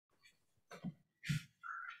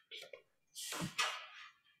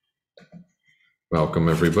Welcome,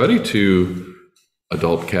 everybody, to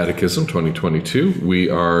Adult Catechism 2022. We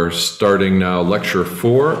are starting now lecture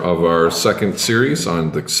 4 of our second series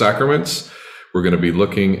on the sacraments. We're going to be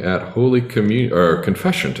looking at Holy Communion or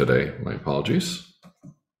Confession today. My apologies.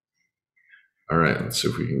 All right, let's see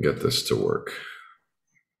if we can get this to work.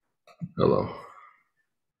 Hello.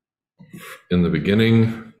 In the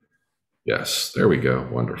beginning, yes, there we go.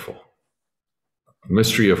 Wonderful.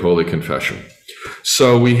 Mystery of Holy Confession.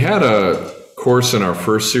 So we had a course in our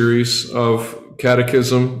first series of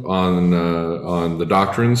catechism on the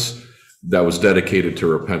doctrines that was dedicated to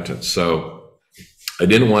repentance. So I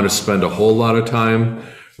didn't want to spend a whole lot of time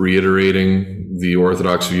reiterating the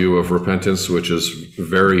Orthodox view of repentance, which is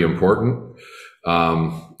very important.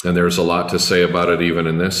 And there's a lot to say about it even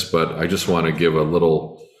in this, but I just want to give a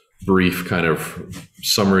little brief kind of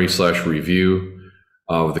summary / review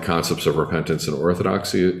of the concepts of repentance and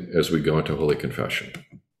orthodoxy as we go into Holy Confession.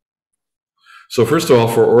 So first of all,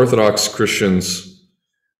 for Orthodox Christians,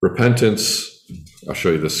 repentance, I'll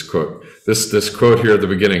show you this quote. This quote here at the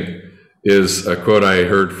beginning is a quote I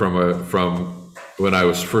heard from when I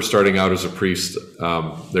was first starting out as a priest.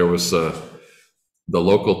 There was the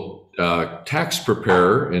local tax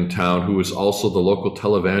preparer in town who was also the local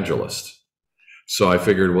televangelist. So I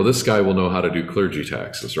figured, well, this guy will know how to do clergy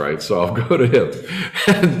taxes, right? So I'll go to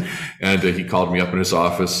him. And he called me up in his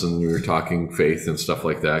office, and we were talking faith and stuff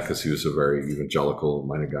like that, because he was a very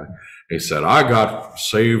evangelical-minded guy. And he said, I got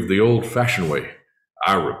saved the old-fashioned way.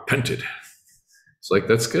 I repented. It's like,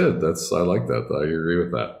 that's good. I like that. I agree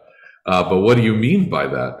with that. But what do you mean by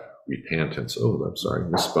that? Repentance. Oh, I'm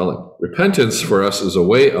sorry, misspelling. Repentance for us is a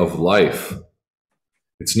way of life.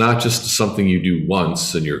 It's not just something you do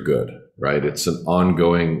once and you're good. Right? It's an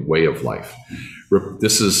ongoing way of life.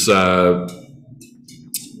 This is St.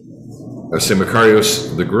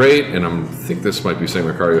 Macarius the Great, and I think this might be St.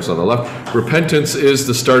 Macarius on the left. Repentance is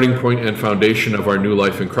the starting point and foundation of our new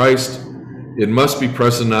life in Christ. It must be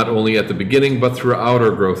present not only at the beginning, but throughout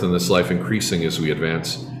our growth in this life, increasing as we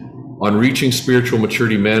advance. On reaching spiritual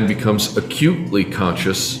maturity, man becomes acutely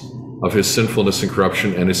conscious of his sinfulness and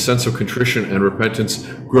corruption, and his sense of contrition and repentance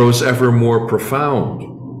grows ever more profound.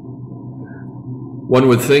 One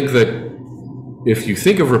would think that if you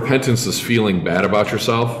think of repentance as feeling bad about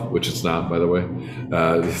yourself, which it's not, by the way,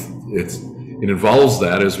 it involves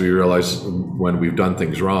that, as we realize when we've done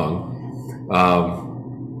things wrong.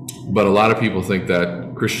 But a lot of people think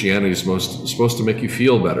that Christianity is supposed to make you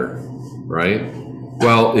feel better, right?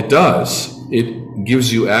 Well, it does. It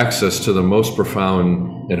gives you access to the most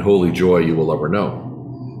profound and holy joy you will ever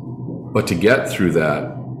know. But to get through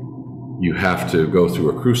that, you have to go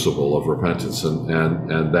through a crucible of repentance, and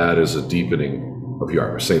that is a deepening of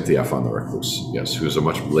your Saint Theophan the Recluse, yes, who's a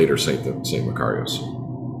much later saint than Saint Macarius.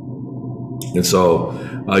 And so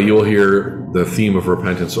you'll hear the theme of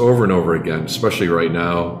repentance over and over again, especially right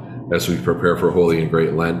now as we prepare for Holy and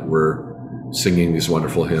Great Lent. We're singing these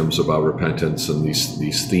wonderful hymns about repentance and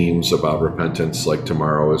these themes about repentance, like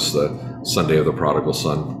tomorrow is the Sunday of the Prodigal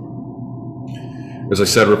Son. As I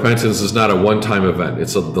said, repentance is not a one-time event.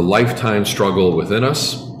 It's the lifetime struggle within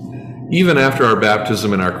us. Even after our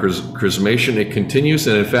baptism and our chrismation, it continues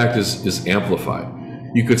and in fact is amplified.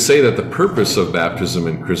 You could say that the purpose of baptism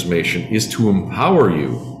and chrismation is to empower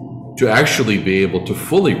you to actually be able to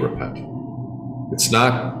fully repent. It's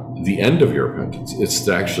not the end of your repentance. It's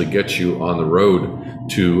to actually get you on the road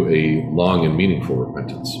to a long and meaningful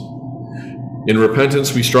repentance. In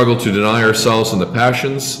repentance, we struggle to deny ourselves in the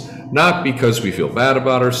passions, not because we feel bad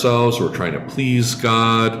about ourselves or trying to please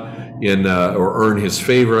God or earn his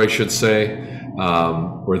favor, I should say,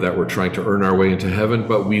 or that we're trying to earn our way into heaven,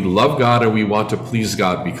 but we love God and we want to please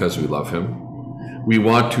God because we love him. We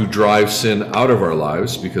want to drive sin out of our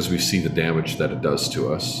lives because we see the damage that it does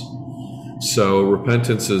to us. So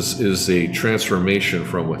repentance is a transformation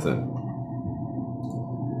from within.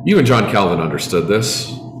 Even John Calvin understood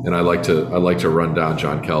this. And I like to run down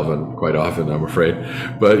John Calvin quite often, I'm afraid.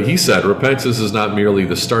 But he said, repentance is not merely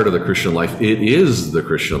the start of the Christian life, it is the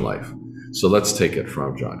Christian life. So let's take it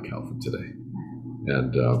from John Calvin today.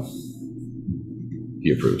 And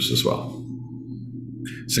he approves as well.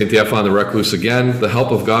 St. Theophan the Recluse again, the help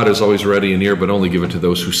of God is always ready and near, but only given to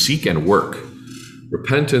those who seek and work.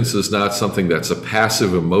 Repentance is not something that's a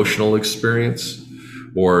passive emotional experience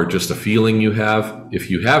or just a feeling you have. If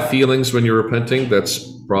you have feelings when you're repenting, that's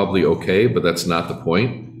probably okay, but that's not the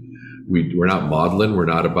point. We're not maudlin. We're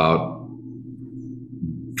not about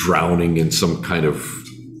drowning in some kind of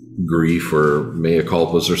grief or mea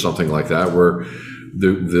culpas or something like that. We're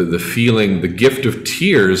the feeling, the gift of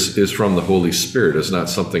tears is from the Holy Spirit. It's not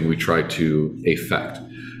something we try to effect,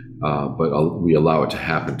 but we allow it to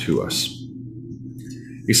happen to us.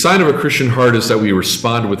 A sign of a Christian heart is that we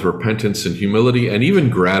respond with repentance and humility and even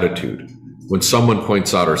gratitude when someone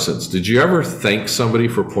points out our sins. Did you ever thank somebody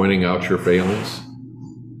for pointing out your failings?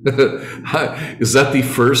 Is that the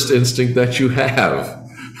first instinct that you have?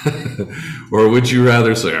 Or would you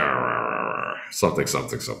rather say, something,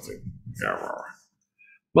 something, something?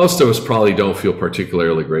 Most of us probably don't feel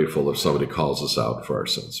particularly grateful if somebody calls us out for our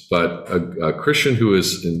sins. But a Christian who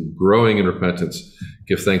is growing in repentance,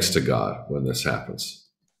 give thanks to God when this happens.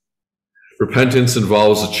 Repentance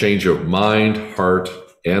involves a change of mind, heart,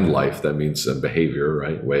 and life. That means behavior,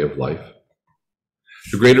 right? Way of life.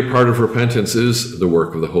 The greater part of repentance is the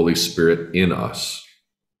work of the Holy Spirit in us.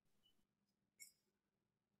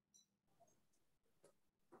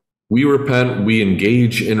 We repent, we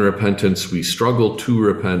engage in repentance, we struggle to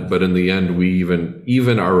repent, but in the end, we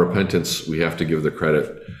even our repentance, we have to give the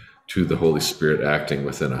credit to the Holy Spirit acting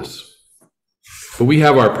within us. But we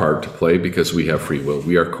have our part to play because we have free will.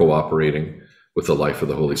 We are cooperating with the life of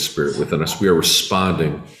the Holy Spirit within us. We are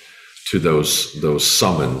responding to those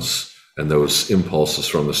summons and those impulses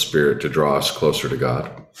from the Spirit to draw us closer to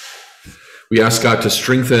God. We ask God to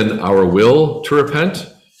strengthen our will to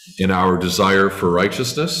repent in our desire for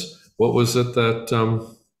righteousness. What was it that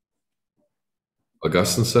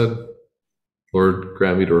Augustine said? Lord,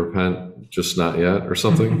 grant me to repent, just not yet, or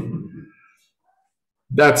something?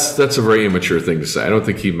 That's a very immature thing to say. I don't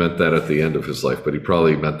think he meant that at the end of his life, but he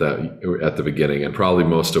probably meant that at the beginning, and probably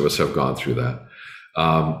most of us have gone through that.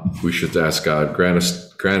 We should ask God, grant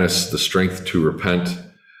us the strength to repent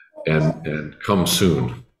and come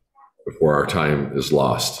soon before our time is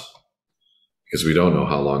lost, because we don't know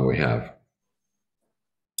how long we have.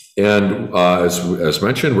 And as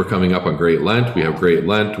mentioned, we're coming up on Great Lent. We have Great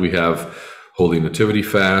Lent. We have Holy Nativity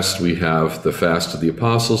Fast. We have the Fast of the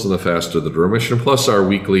Apostles and the Fast of the Remission, plus our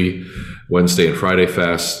weekly Wednesday and Friday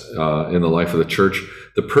fast in the life of the Church.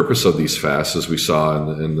 The purpose of these fasts, as we saw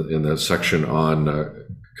in the section on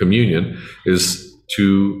communion, is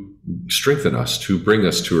to strengthen us, to bring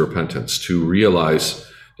us to repentance, to realize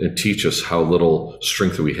and teach us how little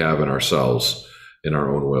strength we have in ourselves, in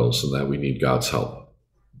our own wills, and that we need God's help.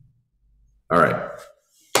 All right.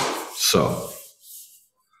 So,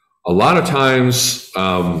 a lot of times,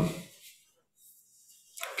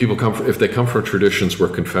 people if they come from traditions where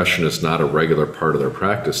confession is not a regular part of their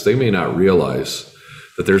practice, they may not realize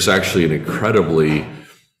that there's actually an incredibly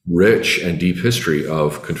rich and deep history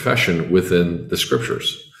of confession within the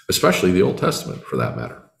Scriptures, especially the Old Testament, for that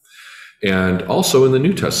matter. And also in the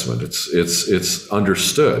New Testament, it's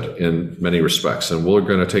understood in many respects, and we're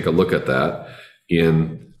going to take a look at that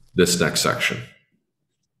in this next section.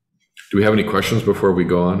 Do we have any questions before we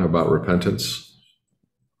go on about repentance?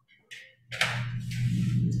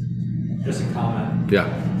 Just a comment. Yeah.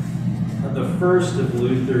 The first of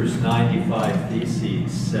Luther's 95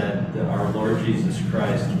 Theses said that our Lord Jesus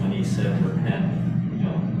Christ, when he said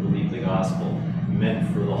repent, believe the gospel,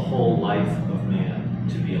 meant for the whole life of man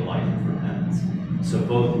to be a life of repentance. So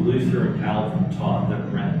both Luther and Calvin taught that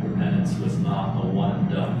repentance was not a one and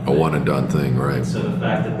done thing. A one and done thing, right. So the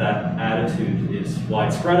fact that attitude is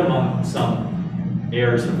widespread among some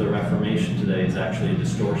heirs of the Reformation today is actually a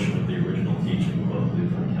distortion of the original teaching of both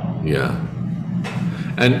Luther and Calvin. Yeah.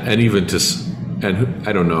 And even and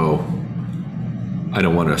I don't know, I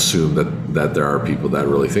don't want to assume that there are people that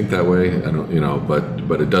really think that way. I don't,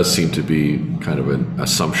 but it does seem to be kind of an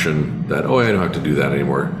assumption that, I don't have to do that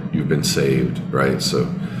anymore. You've been saved, right? So,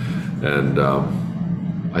 and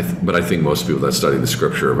but I think most people that study the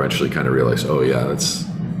Scripture eventually kind of realize,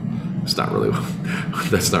 it's not really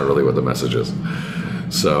that's not really what the message is.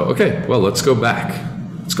 So, okay, well, let's go back.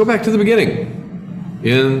 Let's go back to the beginning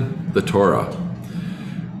in the Torah.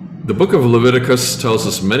 The book of Leviticus tells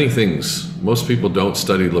us many things. Most people don't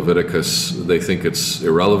study Leviticus. They think it's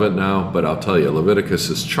irrelevant now, but I'll tell you, Leviticus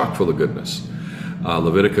is chock full of goodness.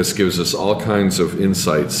 Leviticus gives us all kinds of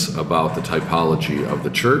insights about the typology of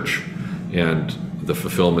the church and the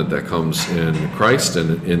fulfillment that comes in Christ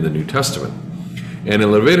and in the New Testament. And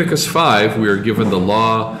in Leviticus 5, we are given the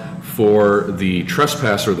law for the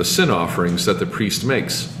trespass or the sin offerings that the priest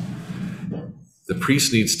makes. The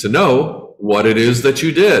priest needs to know what it is that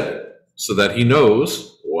you did, so that he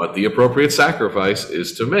knows what the appropriate sacrifice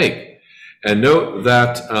is to make. And note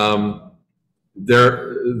that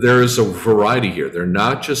there is a variety here. They're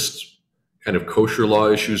not just kind of kosher law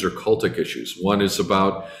issues or cultic issues. One is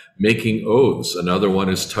about making oaths. Another one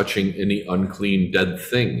is touching any unclean dead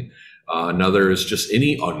thing. Another is just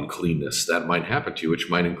any uncleanness that might happen to you, which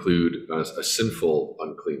might include a sinful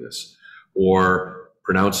uncleanness, or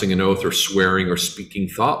pronouncing an oath or swearing or speaking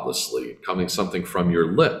thoughtlessly, coming something from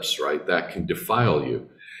your lips, right? That can defile you.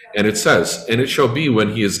 And it says, and it shall be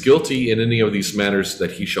when he is guilty in any of these matters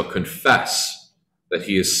that he shall confess that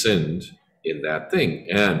he has sinned in that thing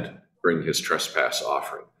and bring his trespass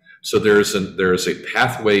offering. So there is a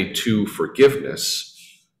pathway to forgiveness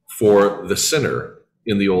for the sinner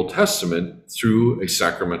in the Old Testament through a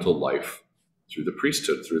sacramental life, through the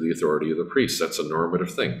priesthood, through the authority of the priest. That's a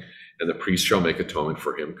normative thing. And the priest shall make atonement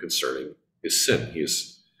for him concerning his sin. He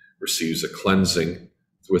receives a cleansing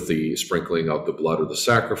with the sprinkling of the blood of the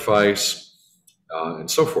sacrifice, and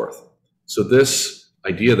so forth. So this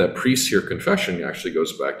idea that priests hear confession actually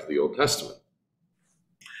goes back to the Old Testament.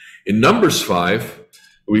 In Numbers 5,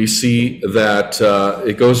 we see that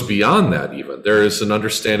it goes beyond that even. There is an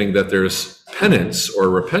understanding that there's penance or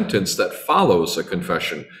repentance that follows a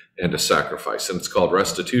confession and a sacrifice, and it's called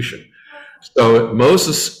restitution. So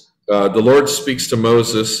Moses, the Lord speaks to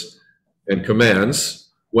Moses and commands,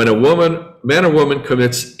 when man or woman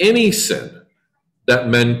commits any sin that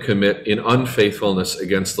men commit in unfaithfulness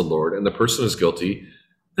against the Lord, and the person is guilty,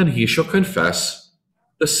 then he shall confess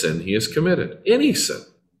the sin he has committed, any sin.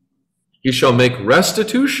 He shall make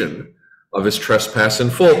restitution of his trespass in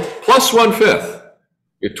full, plus 1/5.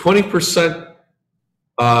 You get 20%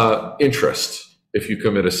 interest if you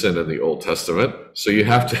commit a sin in the Old Testament. So you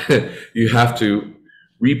have to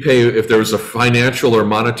repay if there was a financial or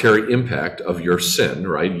monetary impact of your sin,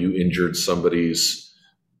 right? You injured somebody's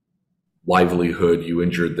livelihood, you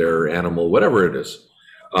injured their animal, whatever it is.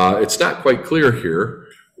 It's not quite clear here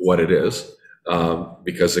what it is,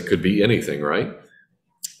 because it could be anything, right?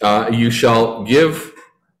 You shall give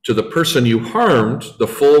to the person you harmed the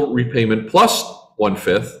full repayment plus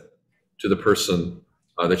 1/5 to the person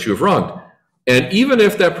that you have wronged. And even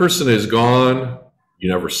if that person is gone, you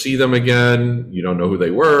never see them again, you don't know who they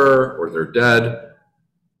were, or they're dead,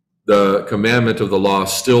 the commandment of the law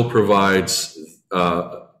still provides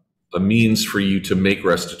a means for you to make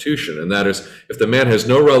restitution. And that is, if the man has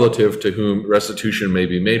no relative to whom restitution may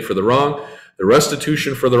be made for the wrong, the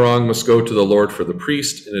restitution for the wrong must go to the Lord for the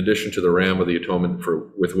priest, in addition to the ram of the atonement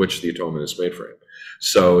with which the atonement is made for him.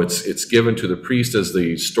 So it's given to the priest as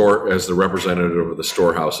the representative of the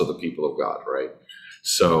storehouse of the people of God, right?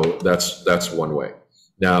 So that's one way.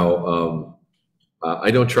 Now,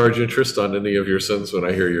 I don't charge interest on any of your sins when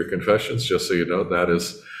I hear your confessions, just so you know. That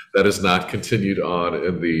is not continued on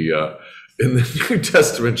in the New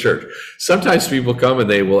Testament church. Sometimes people come and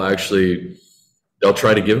they'll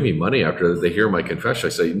try to give me money after they hear my confession. I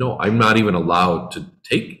say, no, I'm not even allowed to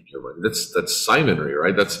take your money. That's simonry,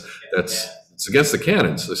 right? It's against the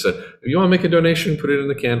canons. They said, if you want to make a donation, put it in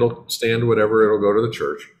the candle stand, whatever, it'll go to the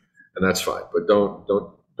church, and that's fine. But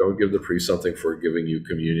don't give the priest something for giving you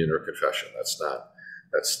communion or confession. That's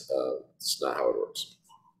not how it works.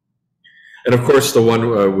 And of course, the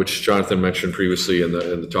one which Jonathan mentioned previously in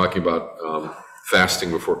the talking about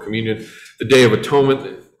fasting before communion, the Day of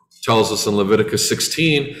Atonement tells us in Leviticus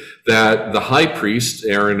 16 that the high priest,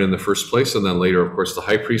 Aaron in the first place, and then later, of course, the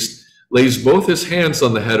high priest lays both his hands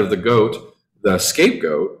on the head of the goat, the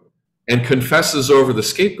scapegoat, and confesses over the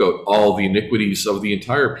scapegoat all the iniquities of the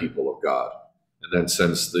entire people of God, and then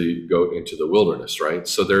sends the goat into the wilderness, right?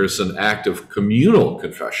 So there's an act of communal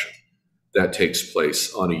confession that takes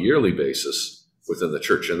place on a yearly basis within the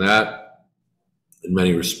church, and that, in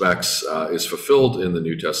many respects, is fulfilled in the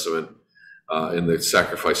New Testament in the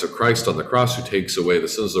sacrifice of Christ on the cross, who takes away the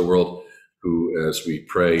sins of the world, who, as we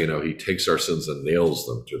pray, he takes our sins and nails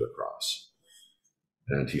them to the cross.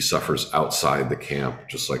 And he suffers outside the camp,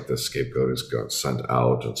 just like the scapegoat is sent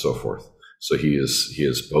out and so forth. So he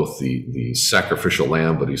is both the sacrificial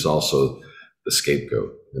lamb, but he's also the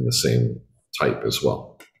scapegoat in the same type as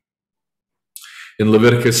well. In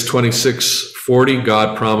Leviticus 26:40,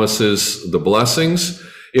 God promises the blessings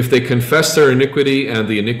if they confess their iniquity and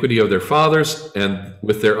the iniquity of their fathers, and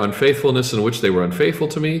with their unfaithfulness in which they were unfaithful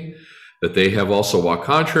to me, that they have also walked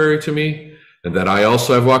contrary to me, and that I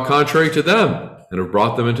also have walked contrary to them, and have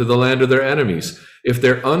brought them into the land of their enemies. If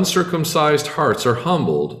their uncircumcised hearts are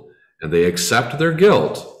humbled, and they accept their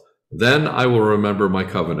guilt, then I will remember my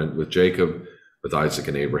covenant with Jacob, with Isaac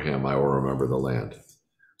and Abraham. I will remember the land.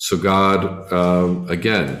 So God,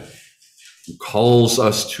 again, calls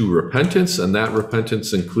us to repentance, and that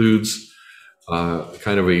repentance includes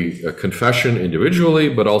kind of a confession individually,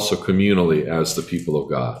 but also communally as the people of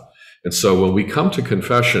God. And so when we come to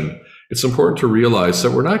confession, it's important to realize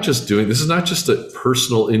that we're not just this is not just a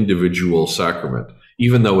personal individual sacrament,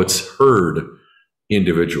 even though it's heard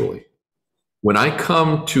individually. When I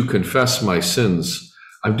come to confess my sins,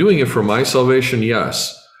 I'm doing it for my salvation,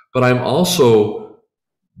 yes, but I'm also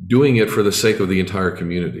doing it for the sake of the entire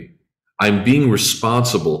community. I'm being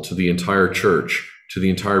responsible to the entire church to the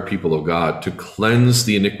entire people of God to cleanse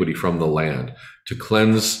the iniquity from the land, to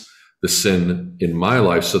cleanse the sin in my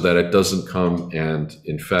life so that it doesn't come and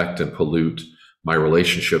infect and pollute my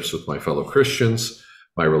relationships with my fellow Christians,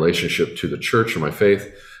 my relationship to the church or my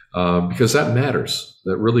faith, because that matters.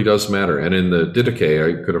 That really does matter. And in the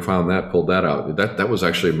Didache, I could have found that, pulled that out. That was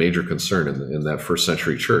actually a major concern in that first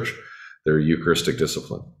century church, their Eucharistic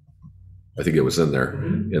discipline. I think it was in there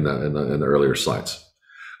in the earlier slides.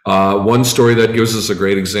 One story that gives us a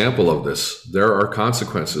great example of this: there are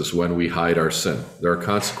consequences when we hide our sin. There are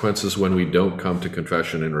consequences when we don't come to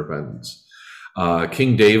confession and repentance.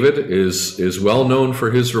 King David is well known for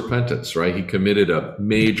his repentance, right? He committed a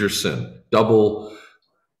major sin, double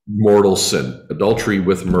mortal sin, adultery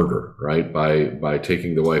with murder, right? By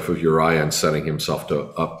taking the wife of Uriah and setting himself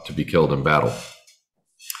up to be killed in battle.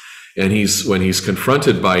 And when he's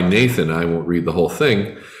confronted by Nathan, I won't read the whole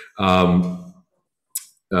thing.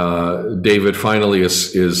 David finally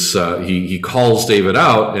he calls David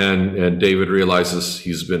out, and David realizes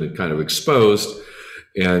he's been kind of exposed.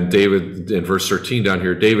 And David, in verse 13 down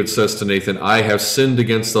here, David says to Nathan, "I have sinned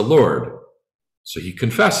against the Lord." So he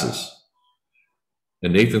confesses.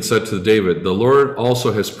 And Nathan said to David, "The Lord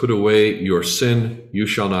also has put away your sin. You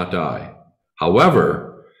shall not die.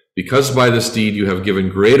 However, because by this deed you have given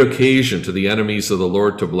great occasion to the enemies of the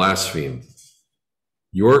Lord to blaspheme,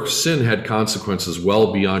 your sin had consequences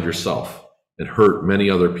well beyond yourself and hurt many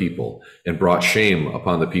other people and brought shame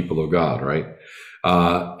upon the people of God," right?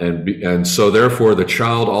 And so therefore the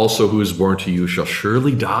child also who is born to you shall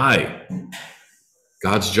surely die.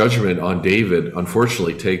 God's judgment on David,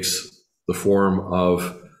 unfortunately, takes the form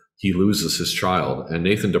of he loses his child. And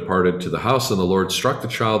Nathan departed to the house, and the Lord struck the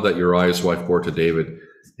child that Uriah's wife bore to David,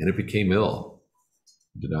 and it became ill.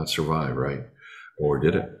 It did not survive, right? Or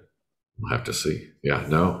did it? We'll have to see. Yeah,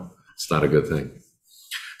 no, it's not a good thing.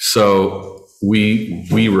 So we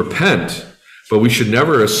repent, but we should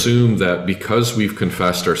never assume that because we've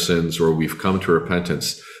confessed our sins or we've come to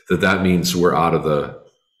repentance, that means we're out of the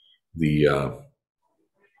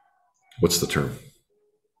what's the term?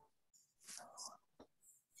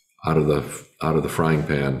 Out of the frying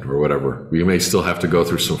pan or whatever. We may still have to go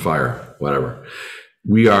through some fire, whatever.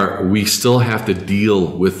 We still have to deal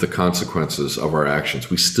with the consequences of our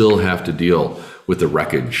actions. We still have to deal with the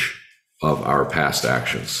wreckage of our past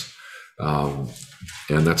actions.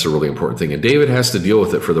 And that's a really important thing. And David has to deal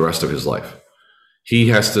with it for the rest of his life. He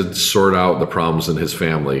has to sort out the problems in his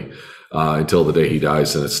family until the day he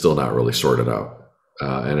dies, and it's still not really sorted out.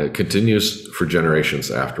 And it continues for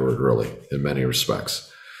generations afterward, really, in many respects.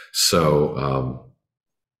 So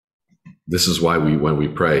this is why when we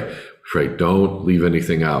pray, don't leave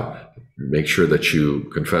anything out. Make sure that you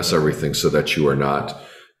confess everything so that you are not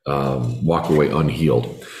walk away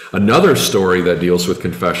unhealed. Another story that deals with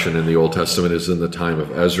confession in the Old Testament is in the time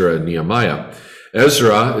of Ezra and Nehemiah.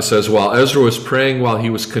 Ezra, it says, while Ezra was praying, while he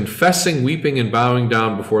was confessing, weeping, and bowing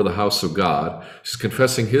down before the house of God, he's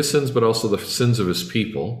confessing his sins, but also the sins of his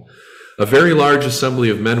people, a very large assembly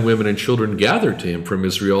of men, women, and children gathered to him from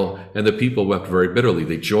Israel, and the people wept very bitterly.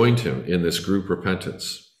 They joined him in this group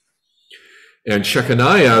repentance. And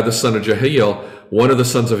Shechaniah, the son of Jehiel, one of the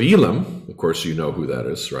sons of Elam, of course you know who that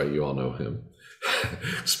is, right? You all know him,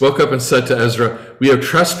 spoke up and said to Ezra, "We have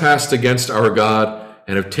trespassed against our God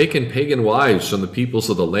and have taken pagan wives from the peoples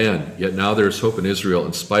of the land, yet now there is hope in Israel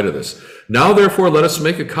in spite of this. Now therefore let us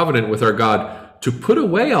make a covenant with our God to put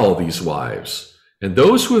away all these wives and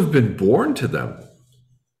those who have been born to them,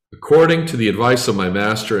 according to the advice of my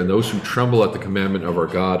master, and those who tremble at the commandment of our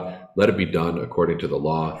God, let it be done according to the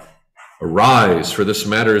law. Arise, for this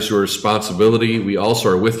matter is your responsibility. We also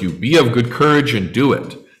are with you. Be of good courage and do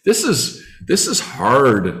it." This is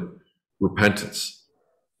hard repentance.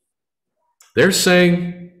 They're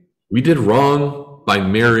saying we did wrong by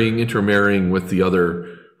intermarrying with the other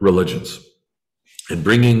religions and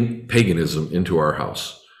bringing paganism into our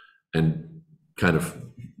house and kind of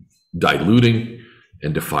diluting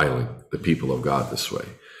and defiling the people of God this way.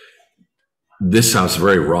 This sounds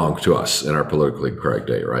very wrong to us in our politically correct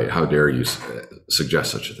day, right? How dare you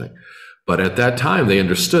suggest such a thing? But at that time, they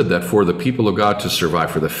understood that for the people of God to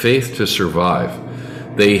survive, for the faith to survive,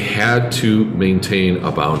 they had to maintain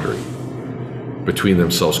a boundary between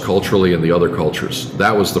themselves culturally and the other cultures.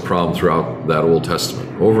 That was the problem throughout that Old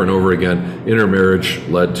Testament. Over and over again, intermarriage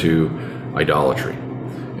led to idolatry.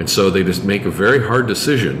 And so they just make a very hard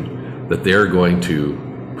decision that they're going to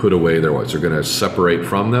put away their wives. They're going to separate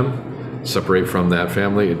from them, separate from that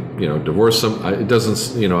family, divorce them. It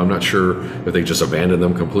doesn't, I'm not sure if they just abandon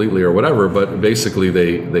them completely or whatever, but basically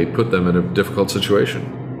they put them in a difficult situation.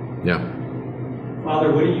 Yeah.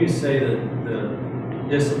 Father, what do you say that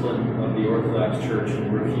discipline of the Orthodox Church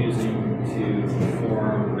in refusing to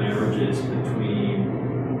perform marriages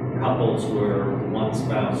between couples where one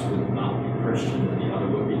spouse would not be Christian and the other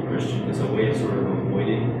would be Christian as a way of sort of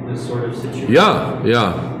avoiding this sort of situation? Yeah.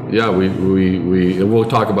 We'll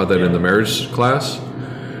talk about that in the marriage class.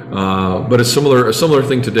 But a similar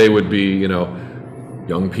thing today would be,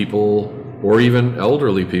 young people or even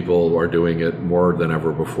elderly people are doing it more than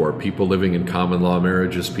ever before. People living in common law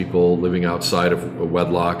marriages, people living outside of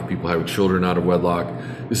wedlock, people having children out of wedlock.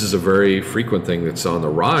 This is a very frequent thing that's on the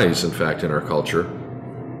rise, in fact, in our culture.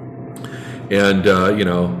 And,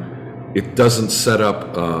 it doesn't set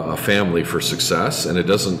up a family for success, and it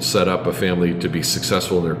doesn't set up a family to be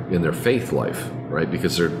successful in their faith life, right?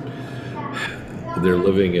 Because they're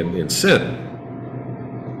living in sin.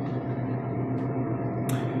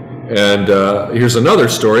 And here's another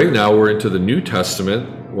story. Now we're into the New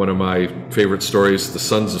Testament. One of my favorite stories, the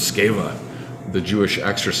sons of Sceva, the Jewish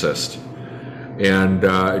exorcist. And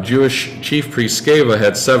Jewish chief priest Sceva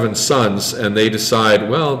had 7 sons, and they decide,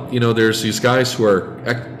 well, there's these guys who are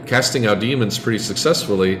casting out demons pretty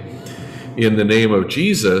successfully in the name of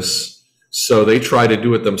Jesus, so they try to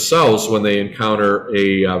do it themselves when they encounter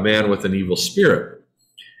a man with an evil spirit.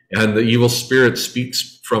 And the evil spirit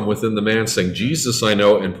speaks from within the man saying, Jesus I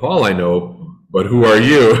know and Paul I know, but who are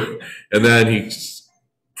you? And then he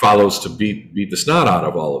follows to beat the snot out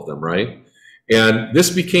of all of them, right? And this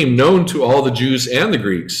became known to all the Jews and the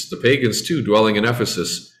Greeks, the pagans too, dwelling in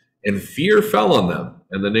Ephesus, and fear fell on them,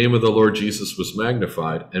 and the name of the Lord Jesus was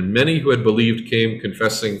magnified. And many who had believed came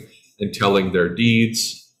confessing and telling their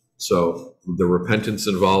deeds. So the repentance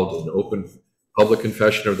involved an open public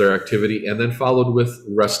confession of their activity, and then followed with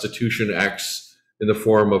restitution acts in the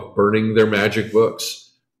form of burning their magic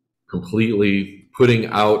books, completely putting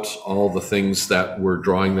out all the things that were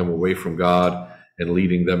drawing them away from God and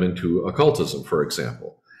leading them into occultism, for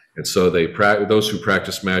example. And so those who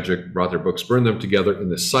practiced magic brought their books, burned them together in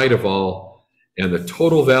the sight of all, and the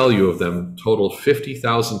total value of them totaled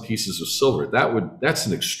 50,000 pieces of silver. That's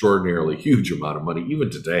an extraordinarily huge amount of money,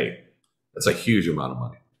 even today. That's a huge amount of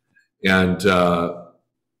money. And,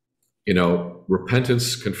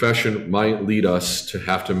 repentance, confession might lead us to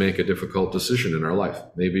have to make a difficult decision in our life.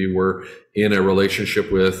 Maybe we're in a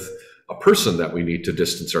relationship with a person that we need to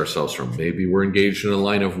distance ourselves from. Maybe we're engaged in a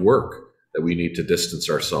line of work that we need to distance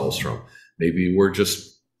ourselves from. Maybe we're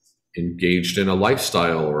just engaged in a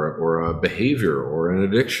lifestyle or a behavior or an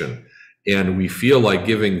addiction, and we feel like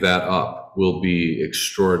giving that up will be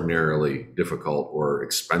extraordinarily difficult or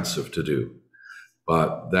expensive to do.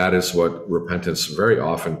 But that is what repentance very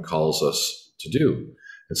often calls us to do.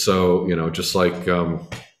 And so, just like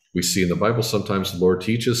we see in the Bible, sometimes the Lord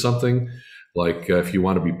teaches something like, if you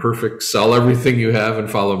want to be perfect, sell everything you have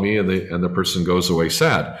and follow me, and the person goes away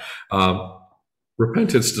sad.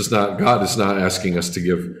 Repentance God is not asking us to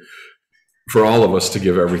give, for all of us to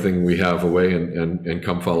give everything we have away and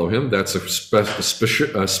come follow him. That's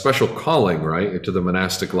a special calling, right, to the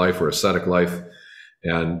monastic life or ascetic life,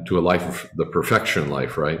 and to a life of the perfection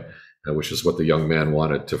life, right, which is what the young man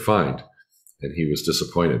wanted to find. And he was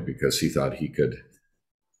disappointed because he thought he could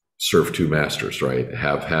serve 2 masters, right,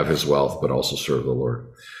 have his wealth, but also serve the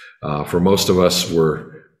Lord. For most of us,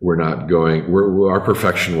 we're not going, our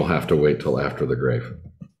perfection will have to wait till after the grave.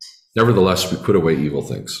 Nevertheless, we put away evil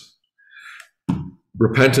things.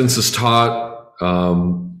 Repentance is taught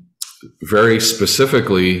very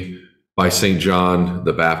specifically by St. John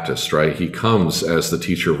the Baptist, right? He comes as the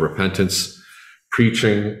teacher of repentance,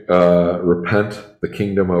 preaching, repent, the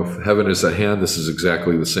kingdom of heaven is at hand. This is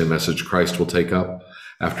exactly the same message Christ will take up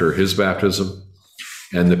after his baptism.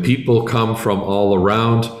 And the people come from all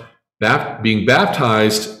around, being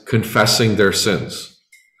baptized, confessing their sins.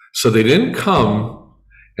 So they didn't come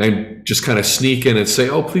and just kind of sneak in and say,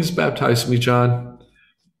 oh, please baptize me, John.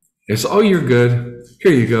 It's, oh, you're good.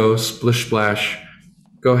 Here you go, splish splash.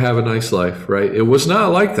 Go have a nice life, right? It was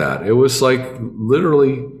not like that. It was like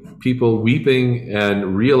literally people weeping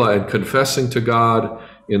and confessing to God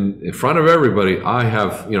in front of everybody. I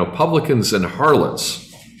have, publicans and harlots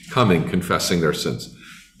coming, confessing their sins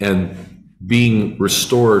and being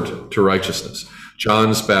restored to righteousness.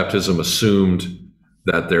 John's baptism assumed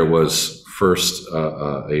that there was first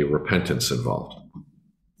a repentance involved.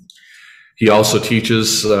 He also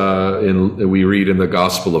teaches, we read in the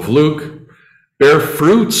Gospel of Luke, bear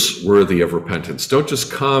fruits worthy of repentance. Don't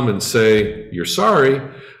just come and say you're sorry.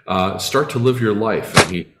 Start to live your life.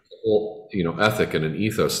 And he, ethic and an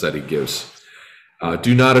ethos that he gives.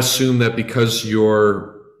 Do not assume that because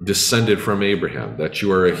you're descended from Abraham, that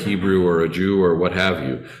you are a Hebrew or a Jew or what have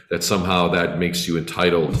you, that somehow that makes you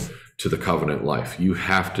entitled to the covenant life. You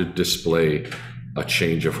have to display a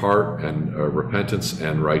change of heart and repentance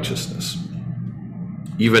and righteousness.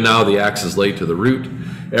 Even now the axe is laid to the root.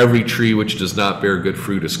 Every tree which does not bear good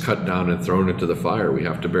fruit is cut down and thrown into the fire. We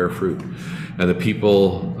have to bear fruit. And the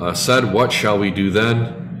people said, what shall we do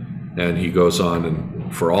then? And he goes on,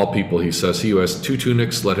 and for all people he says, he who has 2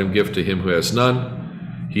 tunics, let him give to him who has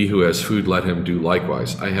none. He who has food, let him do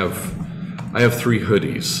likewise. I have 3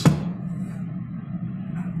 hoodies.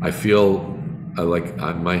 I feel like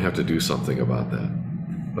I might have to do something about that,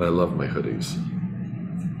 but I love my hoodies.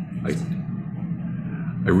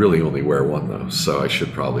 I really only wear one though, so I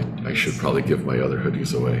should probably give my other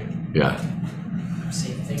hoodies away. Yeah.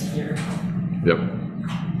 Same thing here. Yep.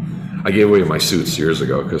 I gave away my suits years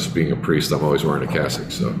ago because being a priest, I'm always wearing a cassock,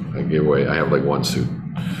 so I have like 1 suit.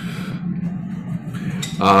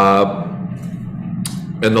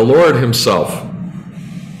 And the Lord himself,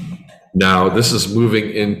 now this is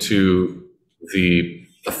moving into the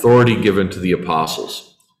authority given to the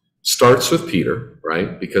apostles. Starts with Peter,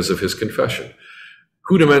 right? Because of his confession.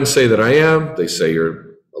 Who do men say that I am? They say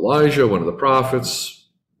you're Elijah, one of the prophets.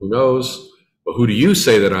 Who knows? But who do you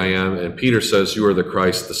say that I am? And Peter says, you are the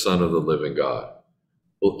Christ, the Son of the living God.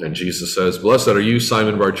 And Jesus says, blessed are you,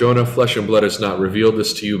 Simon Bar-Jonah. Flesh and blood has not revealed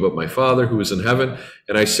this to you, but my Father who is in heaven.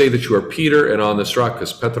 And I say that you are Peter, and on this rock,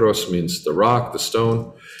 because Petros means the rock, the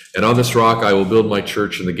stone. And on this rock I will build my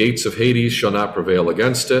church, and the gates of Hades shall not prevail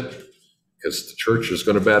against it, because the church is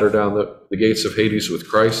going to batter down the gates of Hades with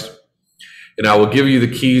Christ. And I will give you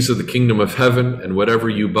the keys of the kingdom of heaven, and whatever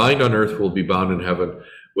you bind on earth will be bound in heaven.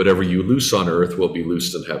 Whatever you loose on earth will be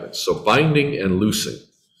loosed in heaven. So binding and loosing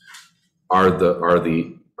are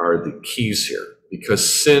the keys here,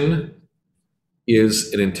 because sin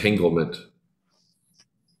is an entanglement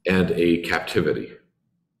and a captivity.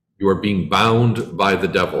 You are being bound by the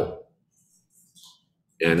devil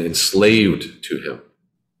and enslaved to him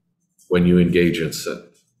when you engage in sin.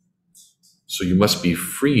 So you must be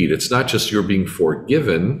freed. It's not just you're being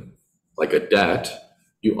forgiven like a debt.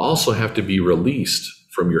 You also have to be released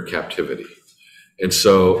from your captivity. And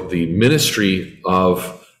so the ministry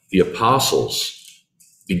of the apostles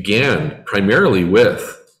began primarily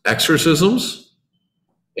with exorcisms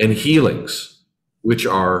and healings, which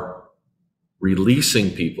are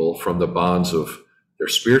releasing people from the bonds of their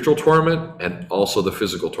spiritual torment and also the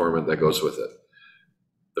physical torment that goes with it.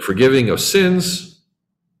 The forgiving of sins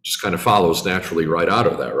just kind of follows naturally right out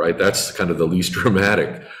of that, right? That's kind of the least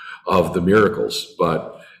dramatic of the miracles,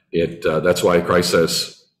 but that's why Christ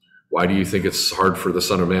says, why do you think it's hard for the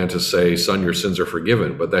Son of Man to say, son, your sins are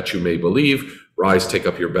forgiven, but that you may believe, rise, take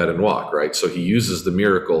up your bed and walk, right? So he uses the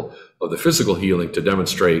miracle of the physical healing to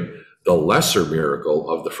demonstrate the lesser miracle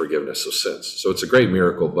of the forgiveness of sins. So it's a great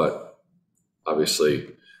miracle, but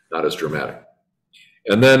obviously not as dramatic.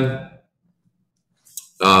 And then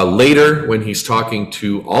later, when he's talking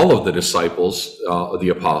to all of the disciples,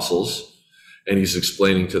 the apostles, and he's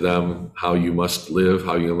explaining to them how you must live,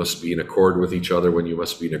 how you must be in accord with each other, when you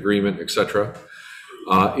must be in agreement, etc.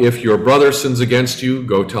 If your brother sins against you,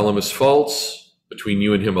 go tell him his faults between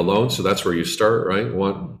you and him alone. So that's where you start, right?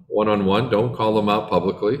 One-on-one. Don't call them out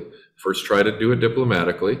publicly. First, try to do it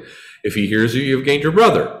diplomatically. If he hears you, you've gained your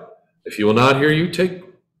brother. If he will not hear you,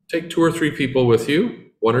 take 2 or 3 people with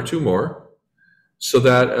you, 1 or 2 more, so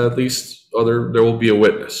that at least there will be a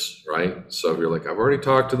witness, right? So if you're like, I've already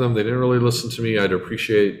talked to them, they didn't really listen to me, I'd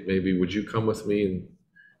appreciate, maybe would you come with me and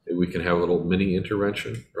maybe we can have a little mini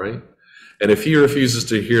intervention, right? And if he refuses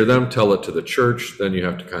to hear them, tell it to the church, then you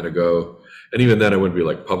have to kind of go, and even then it wouldn't be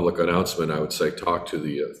like public announcement, I would say talk to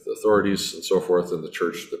the authorities and so forth in the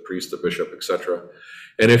church, the priest, the bishop, etc.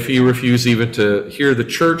 And if he refuses even to hear the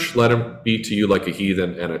church, let him be to you like a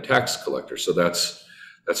heathen and a tax collector. So that's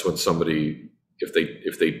when somebody,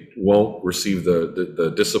 if they won't receive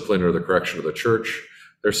the discipline or the correction of the church,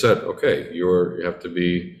 they're said, okay, you have to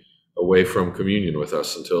be away from communion with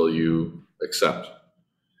us until you accept.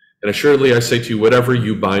 And assuredly I say to you, whatever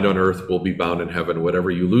you bind on earth will be bound in heaven.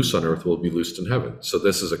 Whatever you loose on earth will be loosed in heaven. So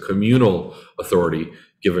this is a communal authority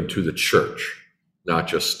given to the church, not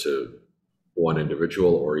just to one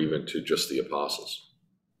individual or even to just the apostles.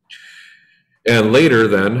 And later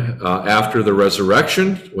then, after the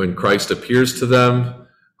resurrection, when Christ appears to them,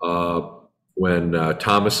 when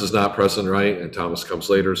Thomas is not present, right, and Thomas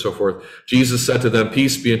comes later and so forth, Jesus said to them,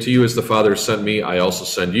 peace be unto you, as the Father sent me, I also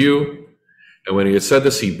send you. And when he had said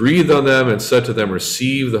this, he breathed on them and said to them,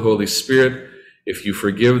 receive the Holy Spirit. If you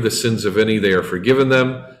forgive the sins of any, they are forgiven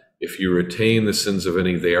them. If you retain the sins of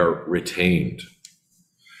any, they are retained.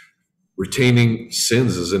 Retaining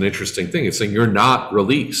sins is an interesting thing. It's saying you're not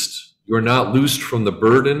released. You are not loosed from the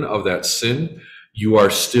burden of that sin. You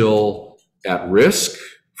are still at risk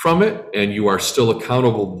from it, and you are still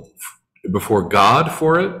accountable before God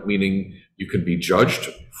for it, meaning you can be judged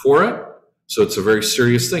for it. So it's a very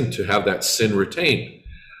serious thing to have that sin retained.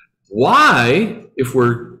 Why, if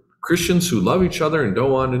we're Christians who love each other and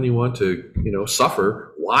don't want anyone to,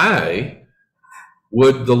 suffer, why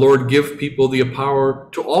would the Lord give people the power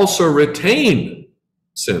to also retain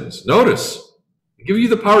sins? Notice, I give you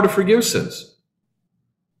the power to forgive sins,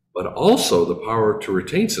 but also the power to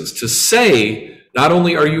retain sins. To say, not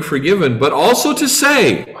only are you forgiven, but also to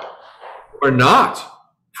say, you are not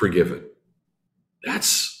forgiven.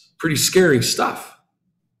 That's pretty scary stuff.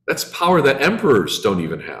 That's power that emperors don't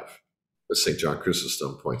even have, as St. John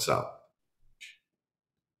Chrysostom points out.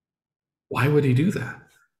 Why would he do that?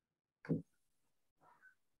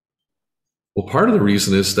 Well, part of the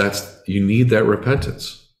reason is that you need that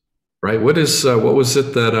repentance, right? What was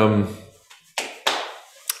it that,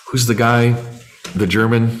 who's the guy, the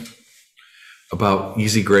German, about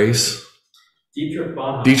easy grace? Dietrich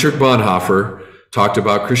Bonhoeffer talked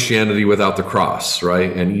about Christianity without the cross,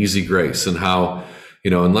 right? And easy grace, and how,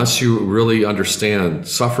 unless you really understand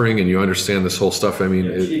suffering and you understand this whole stuff,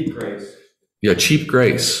 cheap grace. Yeah, cheap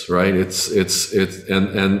grace, right?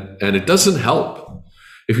 And it doesn't help.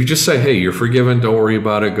 If you just say, hey, you're forgiven, don't worry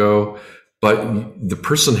about it, go. But the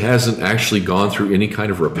person hasn't actually gone through any kind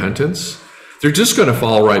of repentance, they're just going to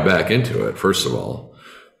fall right back into it, first of all,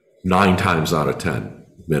 9 times out of 10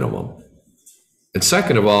 minimum. And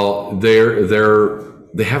second of all,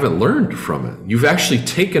 they haven't learned from it. You've actually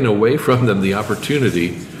taken away from them the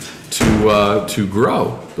opportunity to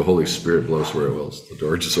grow. The Holy Spirit blows where it wills. The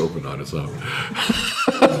door just opened on its own.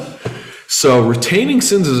 So retaining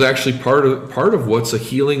sins is actually part of what's a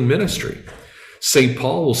healing ministry. St.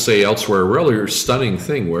 Paul will say elsewhere a really stunning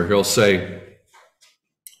thing where he'll say,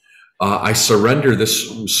 I surrender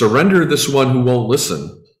this one who won't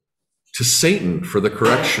listen to Satan for the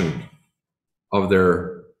correction of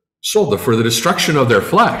their soul, for the destruction of their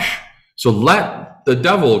flesh. So let the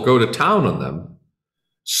devil go to town on them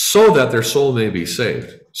so that their soul may be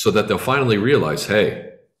saved, so that they'll finally realize, hey,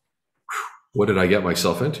 what did I get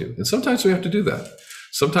myself into? And sometimes we have to do that.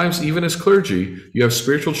 Sometimes, even as clergy, you have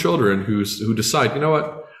spiritual children who decide, you know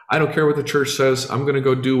what, I don't care what the church says, I'm going to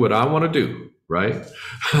go do what I want to do, right?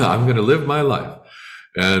 I'm going to live my life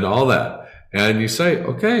and all that. And you say,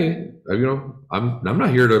 okay, I'm not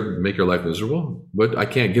here to make your life miserable, but I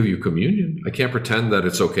can't give you communion. I can't pretend that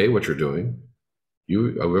it's okay what you're doing.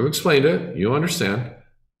 I've explained it. You understand.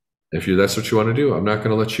 If that's what you want to do, I'm not going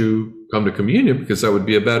to let you come to communion, because that would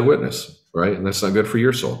be a bad witness, right? And that's not good for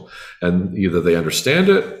your soul. And either they understand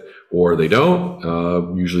it or they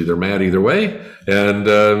don't. Usually they're mad either way. And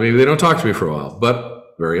maybe they don't talk to me for a while.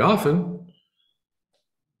 But very often,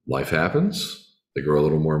 life happens. They grow a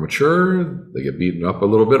little more mature. They get beaten up a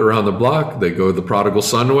little bit around the block. They go the prodigal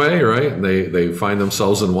son way, right? And they find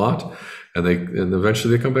themselves in want. And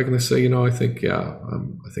eventually they come back and they say, I think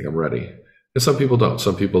I'm ready. And some people don't.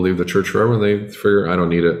 Some people leave the church forever and they figure, I don't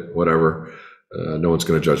need it, whatever. No one's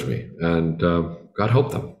going to judge me. And God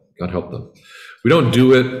help them. God help them. We don't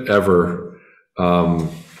do it ever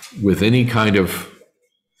with any kind of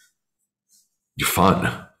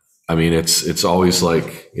fun. It's always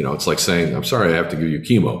like, it's like saying, I'm sorry I have to give you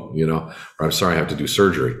chemo, or I'm sorry I have to do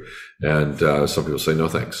surgery. And some people say, no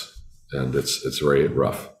thanks. And it's very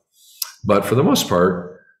rough. But for the most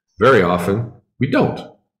part, very often, we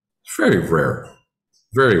don't. It's very rare,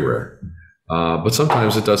 very rare. But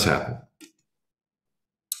sometimes it does happen.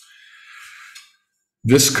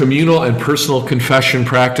 This communal and personal confession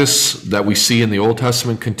practice that we see in the Old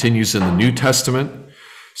Testament continues in the New Testament.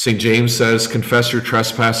 St. James says, confess your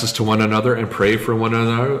trespasses to one another and pray for one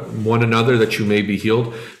another that you may be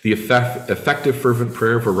healed. The effective, fervent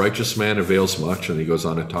prayer of a righteous man avails much. And he goes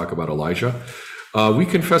on to talk about Elijah. We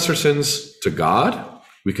confess our sins to God.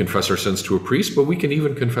 We confess our sins to a priest, but we can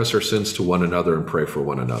even confess our sins to one another and pray for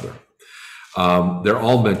one another. They're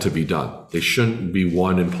all meant to be done. They shouldn't be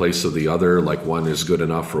one in place of the other, like one is good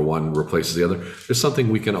enough or one replaces the other. There's something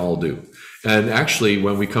we can all do. And actually,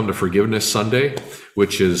 when we come to Forgiveness Sunday,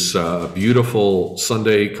 which is a beautiful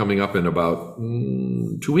Sunday coming up in about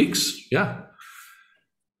 2 weeks,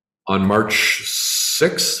 on March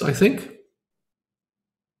 6th, I think,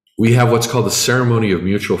 we have what's called the ceremony of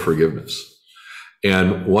mutual forgiveness.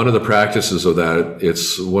 And one of the practices of that,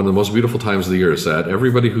 it's one of the most beautiful times of the year, is that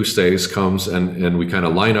everybody who stays comes and we kind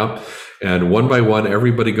of line up, and one by one,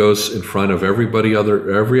 everybody goes in front of every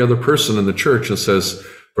other person in the church and says,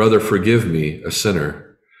 brother, forgive me, a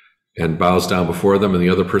sinner, and bows down before them. And the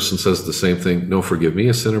other person says the same thing. No, forgive me,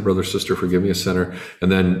 a sinner. Brother, sister, forgive me, a sinner.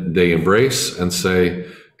 And then they embrace and say,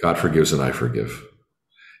 God forgives and I forgive.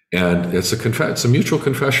 And it's a mutual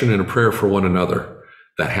confession and a prayer for one another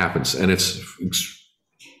that happens. And it's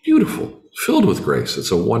beautiful, filled with grace.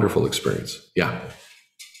 It's a wonderful experience. Yeah.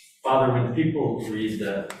 Father, when people read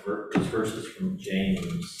those verses from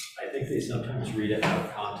James, I think they sometimes read it out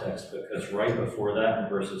of context, because right before that, in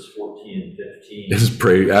verses 14 and 15,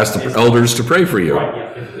 ask the elders to pray for you.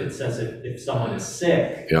 Right, yeah. It says if someone is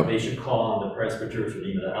sick, yep, they should call on the presbyters or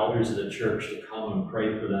the elders of the church to come and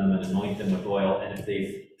pray for them and anoint them with oil. And if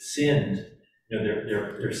they've sinned,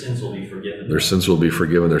 their sins will be forgiven. Their sins will be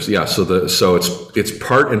forgiven. So it's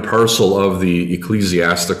part and parcel of the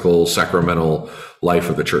ecclesiastical sacramental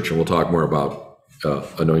life of the church, and we'll talk more about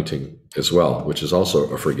anointing as well, which is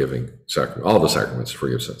also a forgiving sacrament. All the sacraments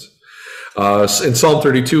forgive sins. In Psalm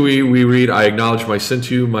 32, we read, "I acknowledge my sin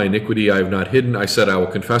to you, my iniquity I have not hidden. I said I will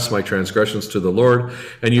confess my transgressions to the Lord,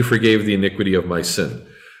 and you forgave the iniquity of my sin."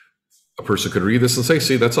 A person could read this and say,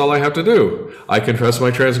 see, that's all I have to do. I confess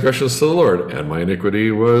my transgressions to the Lord, and my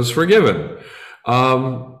iniquity was forgiven.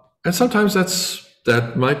 And sometimes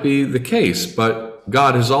that might be the case, but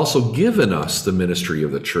God has also given us the ministry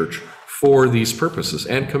of the church for these purposes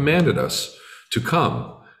and commanded us to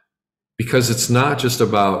come, because it's not just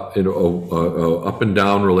about a up and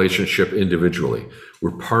down relationship individually.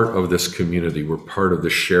 We're part of this community. We're part of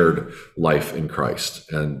the shared life in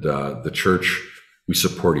Christ, and the church, we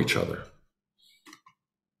support each other.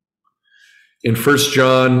 In 1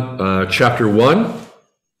 John chapter 1,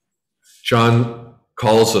 John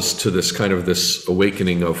calls us to this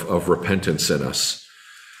awakening of repentance in us.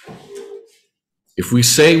 If we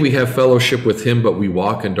say we have fellowship with him, but we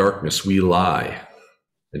walk in darkness, we lie.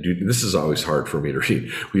 And this is always hard for me to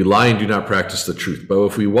read. We lie and do not practice the truth. But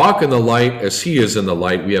if we walk in the light as he is in the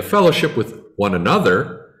light, we have fellowship with one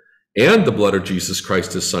another, and the blood of Jesus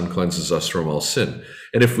Christ, his son, cleanses us from all sin.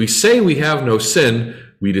 And if we say we have no sin,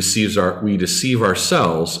 we deceive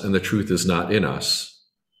ourselves, and the truth is not in us.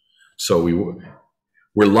 So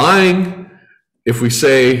we're lying if we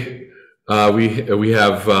say we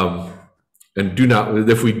have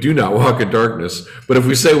if we do not walk in darkness. But if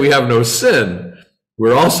we say we have no sin,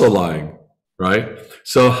 we're also lying, right?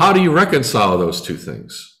 So how do you reconcile those two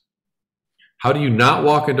things? How do you not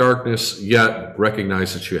walk in darkness yet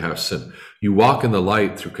recognize that you have sin? You walk in the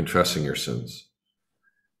light through confessing your sins.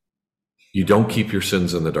 You don't keep your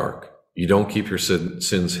sins in the dark. You don't keep your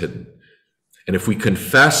sins hidden. And if we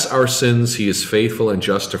confess our sins, he is faithful and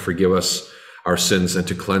just to forgive us our sins and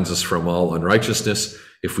to cleanse us from all unrighteousness.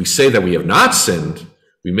 If we say that we have not sinned,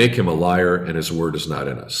 we make him a liar and his word is not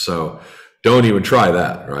in us. So don't even try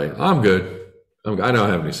that, right? I'm good. I don't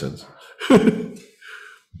have any sins.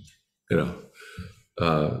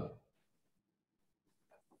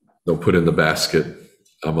 Don't put in the basket,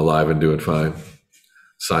 I'm alive and doing fine.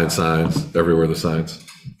 Signs, everywhere the signs.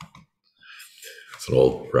 It's an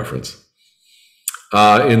old reference.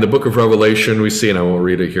 In the book of Revelation, we see, and I won't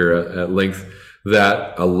read it here at length,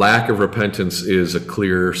 that a lack of repentance is a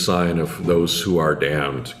clear sign of those who are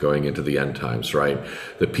damned going into the end times, right?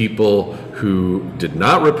 The people who did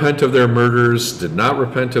not repent of their murders, did not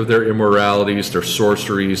repent of their immoralities, their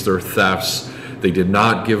sorceries, their thefts. They did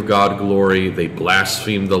not give God glory. They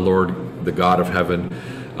blasphemed the Lord, the God of heaven.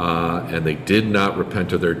 And they did not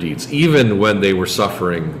repent of their deeds, even when they were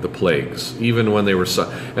suffering the plagues, even when they were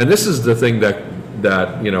and this is the thing that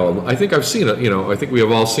I think I've seen, I think we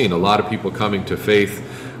have all seen a lot of people coming to faith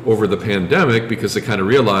over the pandemic because they kind of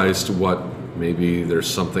realized maybe there's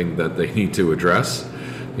something that they need to address.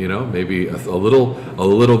 Maybe a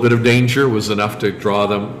little bit of danger was enough to draw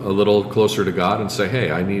them a little closer to God and say,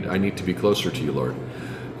 hey, I need to be closer to you, Lord.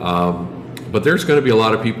 But there's going to be a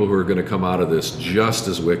lot of people who are going to come out of this just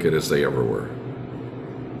as wicked as they ever were.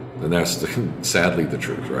 And that's sadly the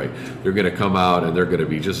truth, right? They're going to come out and they're going to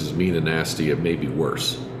be just as mean and nasty and maybe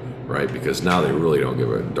worse, right? Because now they really don't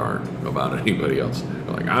give a darn about anybody else.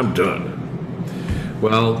 They're like, I'm done.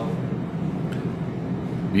 Well,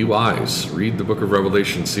 be wise. Read the book of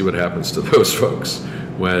Revelation, see what happens to those folks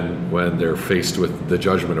when they're faced with the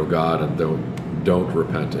judgment of God and don't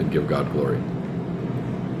repent and give God glory.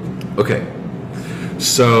 Okay.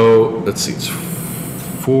 So let's see, it's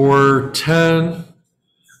 4:10.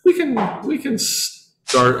 We can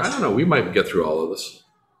start. I don't know. We might get through all of this.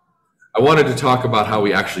 I wanted to talk about how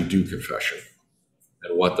we actually do confession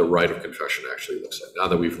and what the rite of confession actually looks like. Now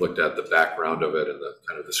that we've looked at the background of it and the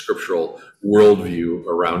kind of the scriptural worldview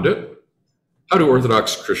around it, how do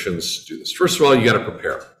Orthodox Christians do this? First of all, you got to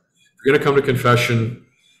prepare. If you're going to come to confession,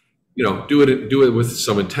 do it with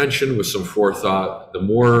some intention, with some forethought. The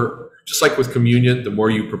more, just like with communion, the more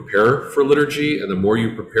you prepare for liturgy and the more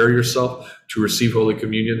you prepare yourself to receive Holy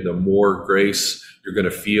Communion, the more grace you're going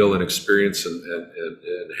to feel and experience and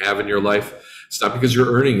have in your life. It's not because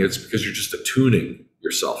you're earning it, it's because you're just attuning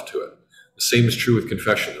yourself to it. The same is true with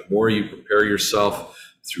confession. The more you prepare yourself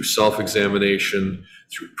through self-examination,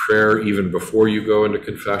 through prayer, even before you go into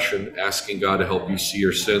confession, asking God to help you see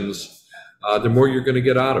your sins, the more you're going to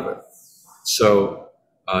get out of it. So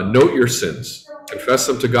note your sins, confess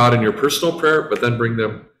them to God in your personal prayer, but then bring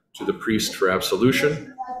them to the priest for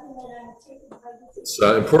absolution. It's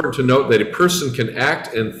important to note that a person can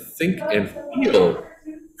act and think and feel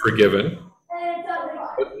forgiven,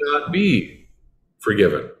 but not be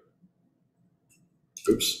forgiven.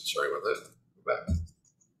 Oops, sorry about that. Go back.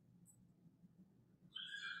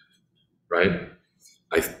 Right?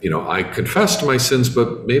 I confessed my sins,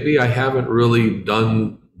 but maybe I haven't really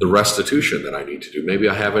done the restitution that I need to do. Maybe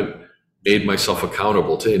I haven't made myself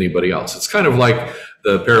accountable to anybody else. It's kind of like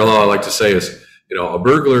the parallel I like to say is, a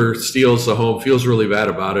burglar steals the home, feels really bad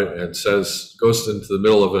about it, and goes into the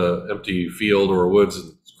middle of an empty field or woods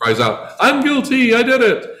and cries out, "I'm guilty, I did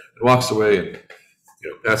it," and walks away and,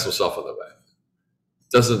 pats himself on the back.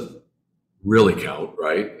 Doesn't really count,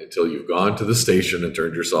 right? Until you've gone to the station and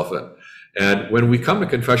turned yourself in. And when we come to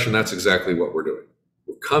confession, that's exactly what we're doing.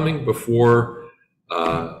 We're coming before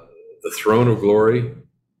the throne of glory,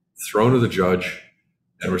 throne of the judge,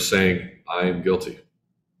 and we're saying, I am guilty.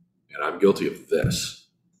 And I'm guilty of this,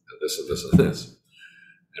 and this, and this, and this.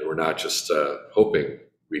 And we're not just hoping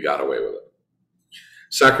we got away with it.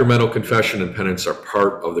 Sacramental confession and penance are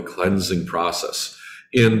part of the cleansing process.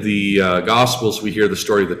 In the Gospels, we hear the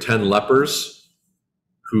story of the 10 lepers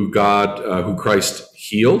who Christ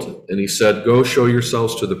healed, and he said, "Go show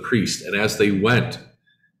yourselves to the priest." And as they went,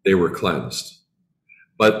 they were cleansed.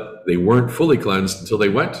 But they weren't fully cleansed until they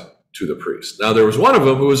went to the priest. Now, there was one of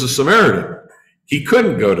them who was a Samaritan. He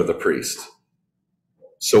couldn't go to the priest.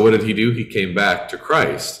 So what did he do? He came back to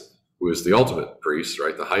Christ, who is the ultimate priest,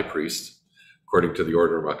 right? The high priest, according to the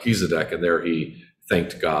order of Melchizedek. And there he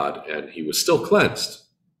thanked God, and he was still cleansed,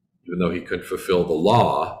 even though he couldn't fulfill the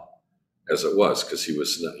law as it was, because he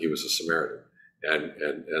was a Samaritan.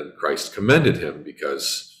 And Christ commended him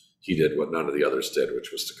because he did what none of the others did,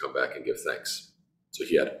 which was to come back and give thanks. So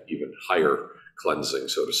he had even higher cleansing,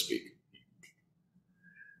 so to speak.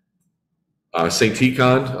 Saint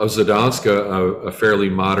Tikhon of Gdańsk, a fairly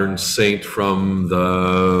modern saint from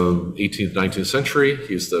the 18th, 19th century.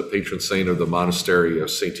 He's the patron saint of the monastery of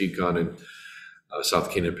Saint Tikhon in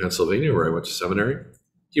South Canaan, Pennsylvania, where I went to seminary.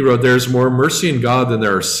 He wrote, "There's more mercy in God than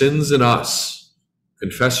there are sins in us.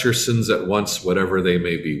 Confess your sins at once, whatever they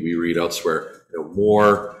may be." We read elsewhere,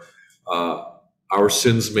 our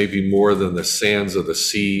sins may be more than the sands of the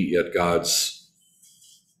sea, yet God's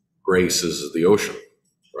grace is the ocean,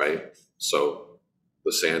 right? So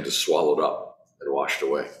the sand is swallowed up and washed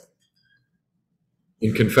away.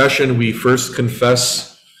 In confession, we first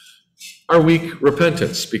confess our weak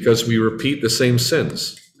repentance because we repeat the same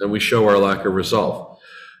sins and we show our lack of resolve.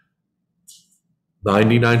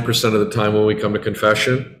 99% of the time when we come to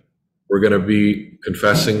confession, we're going to be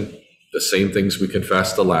confessing the same things we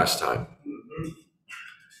confessed the last time.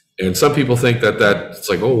 And some people think that it's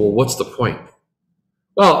like, oh, well, what's the point?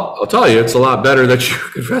 Well, I'll tell you, it's a lot better that you're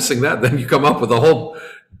confessing that than you come up with a whole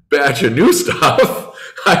batch of new stuff.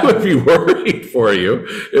 I would be worried for you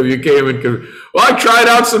if you came and, well, I tried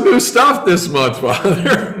out some new stuff this month,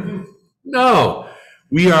 Father. No,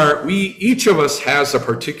 each of us has a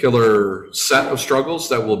particular set of struggles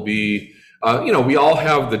that will be, we all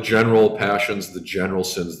have the general passions, the general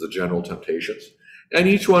sins, the general temptations. And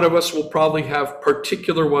each one of us will probably have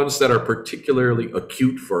particular ones that are particularly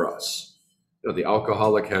acute for us. The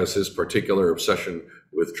alcoholic has his particular obsession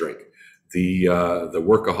with drink. The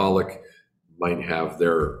workaholic might have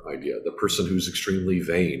their idea. The person who's extremely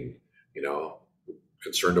vain,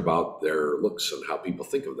 concerned about their looks and how people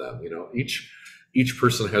think of them. Each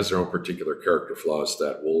person has their own particular character flaws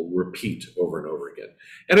that will repeat over and over again.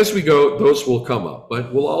 And as we go, those will come up,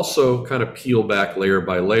 but we'll also kind of peel back layer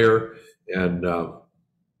by layer and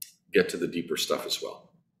get to the deeper stuff as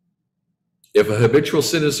well. If a habitual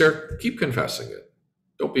sin is there, keep confessing it.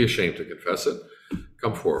 Don't be ashamed to confess it.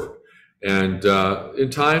 Come forward. And in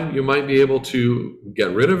time, you might be able to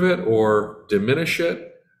get rid of it or diminish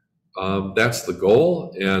it. That's the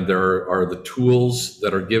goal. And there are the tools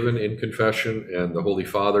that are given in confession and the Holy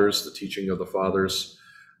Fathers, the teaching of the Fathers,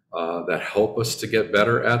 that help us to get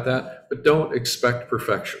better at that. But don't expect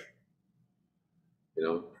perfection.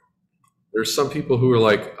 There's some people who are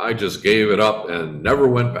like, I just gave it up and never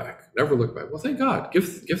went back. Never look back. Well, thank God. Give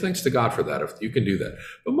thanks to God for that if you can do that.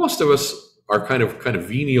 But most of us are kind of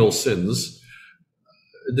venial sins.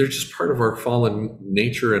 They're just part of our fallen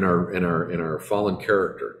nature and our fallen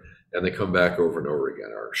character, and they come back over and over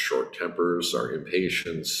again. Our short tempers, our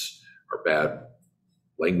impatience, our bad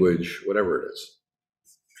language, whatever it is.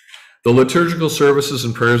 The liturgical services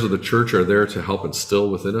and prayers of the church are there to help instill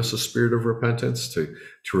within us a spirit of repentance, to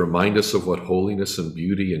remind us of what holiness and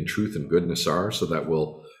beauty and truth and goodness are, so that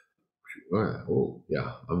we'll, oh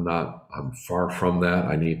yeah, I'm far from that.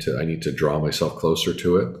 I need to draw myself closer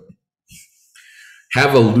to it.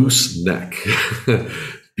 Have a loose neck.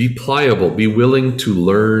 Be pliable. Be willing to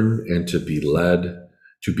learn and to be led,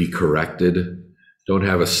 to be corrected. Don't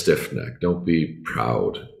have a stiff neck. Don't be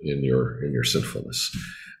proud in your sinfulness.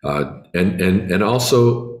 And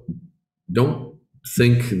also, don't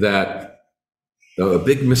think that a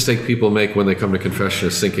big mistake people make when they come to confession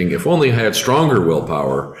is thinking, if only I had stronger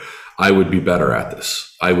willpower, I would be better at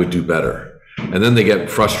this. I would do better. And then they get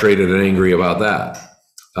frustrated and angry about that.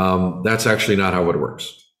 That's actually not how it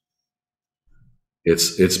works.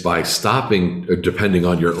 It's by stopping depending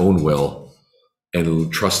on your own will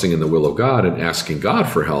and trusting in the will of God and asking God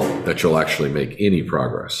for help that you'll actually make any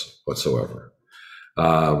progress whatsoever.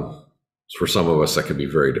 For some of us, that can be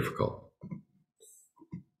very difficult.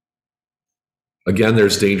 Again,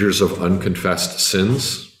 there's dangers of unconfessed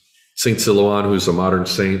sins. Saint Silouan, who's a modern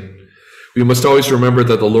saint, we must always remember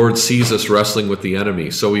that the Lord sees us wrestling with the enemy,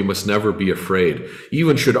 so we must never be afraid.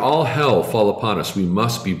 Even should all hell fall upon us, we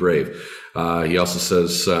must be brave. He also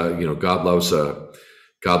says, God loves a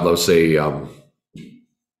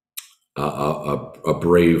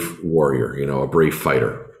brave warrior, a brave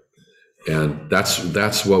fighter, and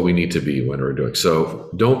that's what we need to be when we're doing. So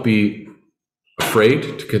don't be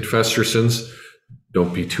afraid to confess your sins.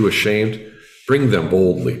 Don't be too ashamed. Bring them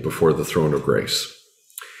boldly before the throne of grace.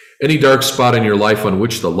 Any dark spot in your life on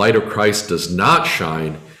which the light of Christ does not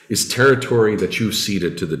shine is territory that you've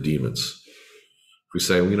ceded to the demons. If we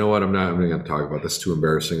say, well, you know what, I'm not going to talk about this, it's too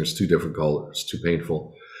embarrassing, it's too difficult, it's too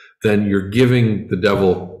painful, then you're giving the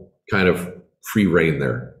devil kind of free rein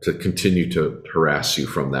there to continue to harass you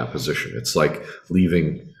from that position. It's like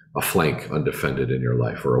leaving a flank undefended in your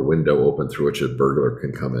life, or a window open through which a burglar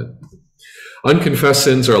can come in. Unconfessed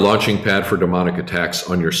sins are a launching pad for demonic attacks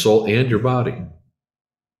on your soul and your body.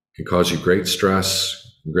 Can cause you great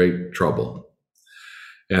stress, great trouble.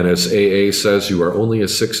 And as AA says, you are only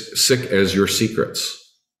as sick as your secrets.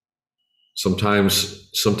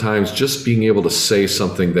 Sometimes just being able to say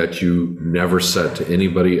something that you never said to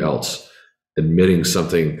anybody else, admitting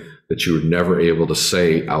something that you were never able to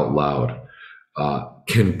say out loud,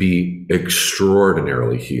 can be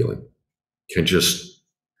extraordinarily healing. Can just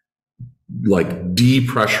like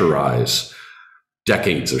depressurize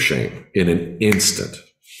decades of shame in an instant.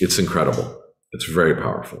 It's incredible. It's very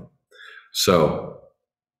powerful. So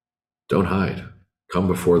don't hide. Come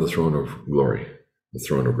before the throne of glory, the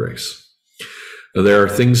throne of grace. Now, there are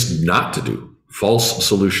things not to do, false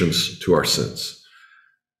solutions to our sins.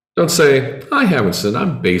 Don't say, I haven't sinned.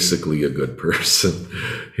 I'm basically a good person,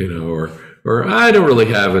 or I don't really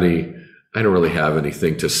have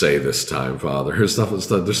anything to say this time, Father. There's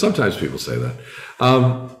sometimes people say that.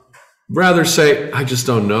 Rather say, I just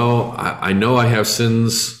don't know. I know I have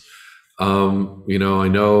sins. I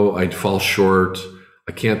know I'd fall short.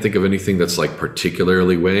 I can't think of anything that's like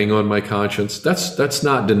particularly weighing on my conscience. That's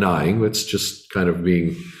not denying. It's just kind of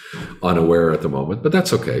being unaware at the moment. But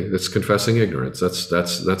that's okay. That's confessing ignorance.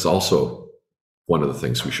 That's also one of the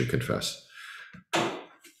things we should confess.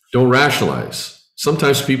 Don't rationalize.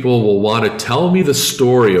 Sometimes people will want to tell me the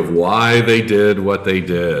story of why they did what they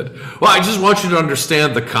did. Well, I just want you to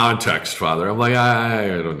understand the context, Father. I'm like, I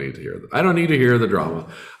don't need to hear that. I don't need to hear the drama.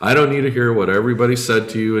 I don't need to hear what everybody said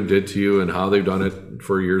to you and did to you and how they've done it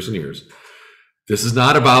for years and years. This is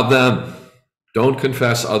not about them. Don't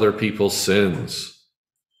confess other people's sins.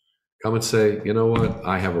 Come and say, you know what?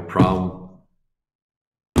 I have a problem.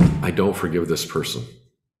 I don't forgive this person.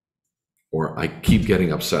 Or I keep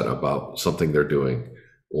getting upset about something they're doing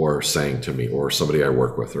or saying to me or somebody I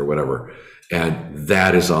work with or whatever. And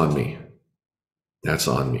that is on me. That's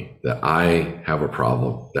on me. That I have a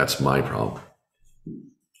problem. That's my problem.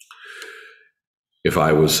 If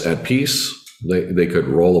I was at peace, they could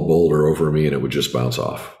roll a boulder over me and it would just bounce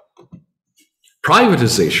off.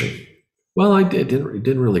 Privatization. Well, it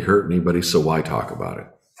didn't really hurt anybody, so why talk about it?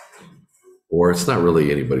 Or it's not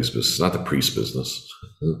really anybody's business, not the priest's business.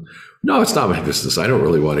 No, it's not my business. I don't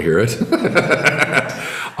really want to hear it.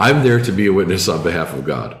 I'm there to be a witness on behalf of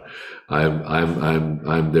God.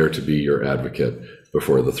 I'm there to be your advocate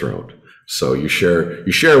before the throne. So you share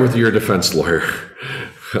with your defense lawyer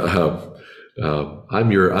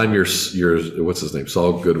I'm your, what's his name?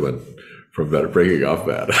 Saul Goodwin from Breaking Off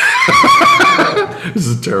Bad. This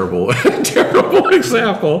is a terrible, terrible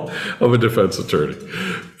example of a defense attorney.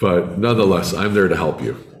 But nonetheless, I'm there to help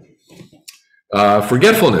you.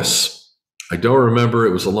 Forgetfulness. I don't remember.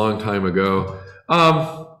 It was a long time ago.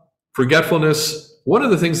 Forgetfulness. One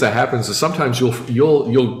of the things that happens is sometimes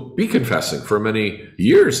you'll be confessing for many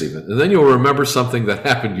years even, and then you'll remember something that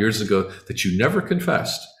happened years ago that you never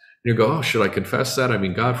confessed. And you go, oh, should I confess that? I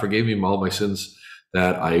mean, God forgave me all my sins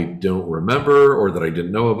that I don't remember or that I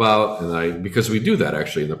didn't know about, and because we do that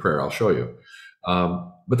actually in the prayer. I'll show you.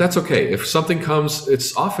 But that's okay. If something comes,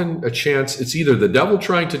 it's often a chance. It's either the devil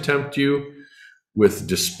trying to tempt you with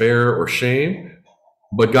despair or shame,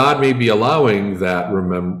 but God may be allowing that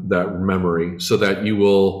memory so that you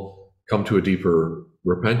will come to a deeper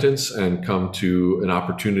repentance and come to an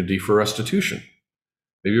opportunity for restitution.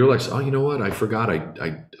 Maybe you realize, oh, you know what? I forgot.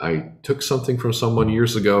 I took something from someone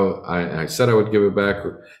years ago. I said I would give it back,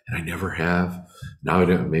 and I never have. Now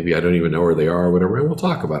maybe I don't even know where they are or whatever. And we'll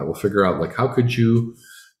talk about it. We'll figure out like how could you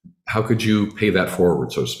pay that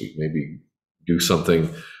forward, so to speak? Maybe do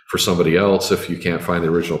something for somebody else if you can't find the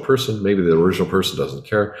original person. Maybe the original person doesn't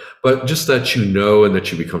care, but just that you know and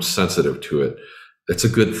that you become sensitive to it. It's a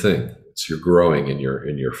good thing. It's you're growing in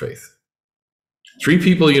your faith. 3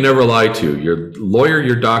 people you never lie to: your lawyer,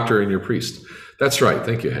 your doctor, and your priest. That's right.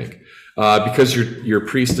 Thank you, Hank. Because your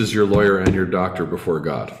priest is your lawyer and your doctor before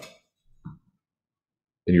God.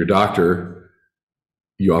 And your doctor,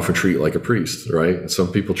 you often treat like a priest, right?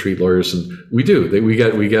 Some people treat lawyers, and we do. We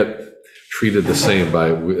get treated the same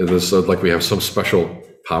by this, like we have some special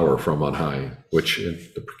power from on high, which in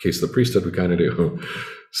the case of the priesthood, we kind of do.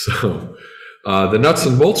 So the nuts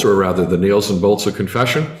and bolts, or rather the nails and bolts of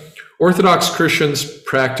confession. Orthodox Christians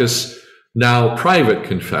practice now private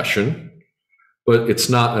confession, but it's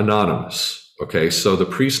not anonymous. Okay, so the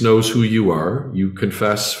priest knows who you are. You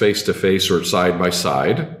confess face to face or side by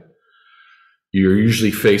side. You're usually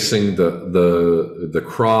facing the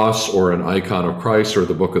cross or an icon of Christ or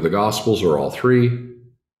the book of the Gospels or all 3.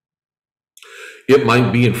 It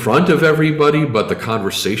might be in front of everybody, but the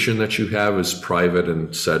conversation that you have is private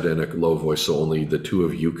and said in a low voice, so only the 2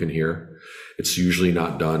 of you can hear. It's usually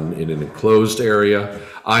not done in an enclosed area.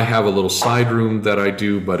 I have a little side room that I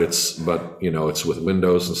do, but it's with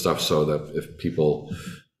windows and stuff, so that if people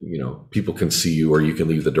can see you, or you can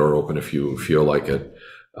leave the door open if you feel like it.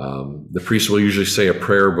 The priest will usually say a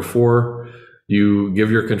prayer before you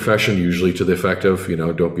give your confession, usually to the effect of,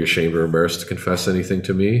 don't be ashamed or embarrassed to confess anything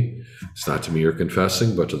to me. It's not to me you're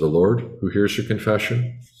confessing, but to the Lord who hears your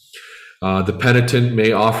confession. The penitent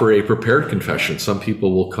may offer a prepared confession. Some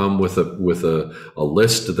people will come with a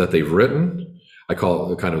list that they've written. I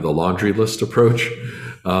call it kind of the laundry list approach.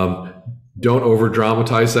 Don't over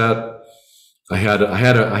dramatize that. I had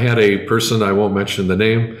a person, I won't mention the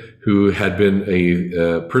name, who had been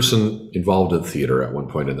a person involved in theater at one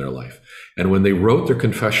point in their life. And when they wrote their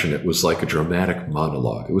confession, it was like a dramatic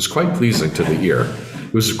monologue. It was quite pleasing to the ear.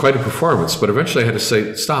 It was quite a performance, but eventually I had to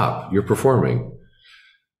say, stop, you're performing.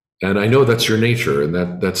 And I know that's your nature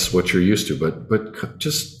and that's what you're used to, but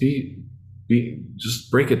just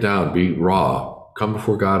just break it down, be raw. Come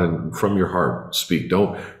before God and from your heart speak.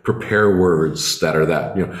 Don't prepare words that are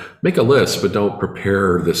that, make a list, but don't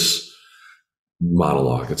prepare this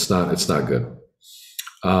monologue. It's not good.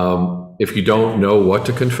 If you don't know what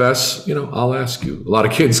to confess, I'll ask you. A lot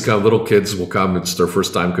of little kids will come, it's their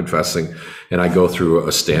first time confessing, and I go through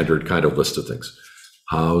a standard kind of list of things.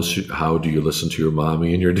 How do you listen to your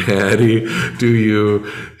mommy and your daddy?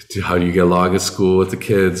 How do you get along at school with the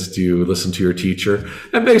kids? Do you listen to your teacher?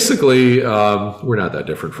 And basically, we're not that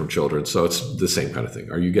different from children, so it's the same kind of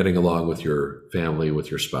thing. Are you getting along with your family,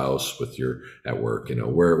 with your spouse, at work?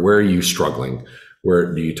 Where are you struggling?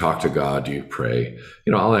 Where do you talk to God? Do you pray?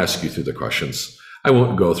 I'll ask you through the questions. I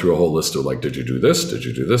won't go through a whole list of like, did you do this? Did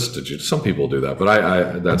you do this? Some people do that, but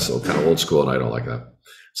I that's kind of old school, and I don't like that.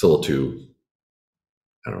 It's a little too,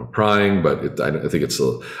 prying, but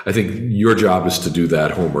I think your job is to do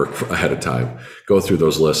that homework ahead of time. Go through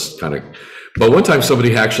those lists but one time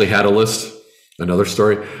somebody actually had a list, another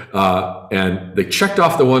story, and they checked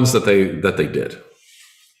off the ones that they did.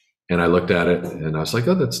 And I looked at it and I was like,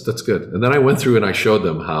 oh, that's good. And then I went through and I showed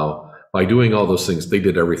them how by doing all those things, they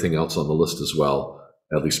did everything else on the list as well,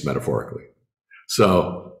 at least metaphorically.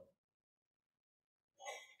 So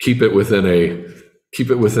keep it within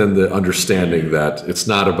the understanding that it's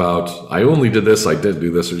not about, I only did this, I didn't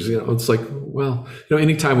do this. It's like,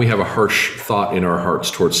 anytime we have a harsh thought in our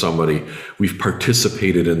hearts towards somebody, we've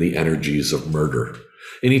participated in the energies of murder.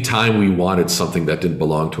 Anytime we wanted something that didn't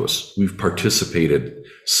belong to us, we've participated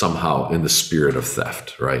somehow in the spirit of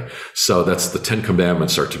theft, right? So that's the 10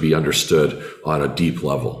 Commandments are to be understood on a deep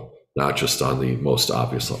level, not just on the most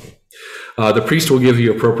obvious level. The priest will give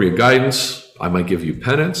you appropriate guidance. I might give you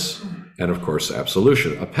penance and, of course,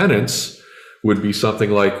 absolution. A penance would be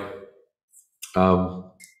something like, I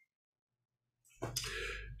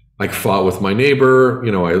fought with my neighbor,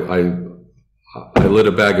 you know, I lit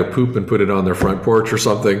a bag of poop and put it on their front porch or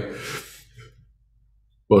something.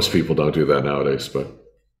 Most people don't do that nowadays, but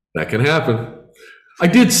that can happen. I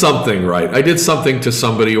did something right. I did something to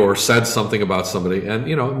somebody or said something about somebody, and,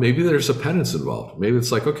 you know, maybe there's a penance involved. Maybe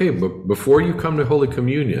it's like, okay, but before you come to Holy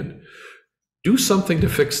Communion, do something to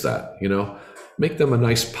fix that, you know. Make them a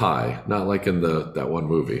nice pie, not like in that one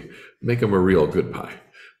movie. Make them a real good pie.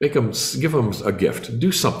 Give them a gift.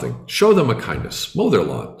 Do something. Show them a kindness. Mow their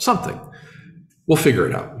lawn. Something. We'll figure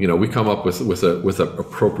it out. You know, we come up with an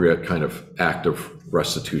appropriate kind of act of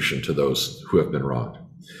restitution to those who have been wronged.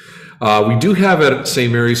 We do have at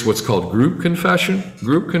St. Mary's what's called group confession.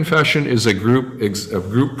 Group confession is a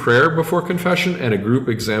group prayer before confession and a group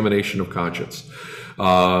examination of conscience.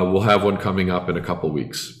 We'll have one coming up in a couple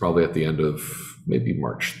weeks, probably at the end of maybe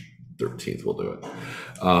March 13th we'll do it,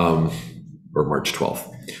 or March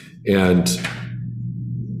 12th. And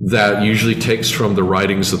that usually takes from the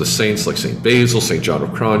writings of the saints like St. Basil, St. John of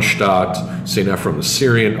Kronstadt, St. Ephraim the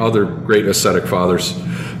Syrian, other great ascetic fathers.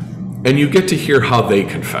 And you get to hear how they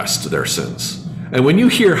confessed their sins. And when you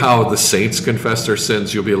hear how the saints confess their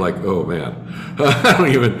sins, you'll be like, oh man,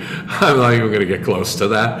 I'm not even going to get close to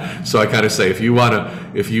that. So I kind of say, if you want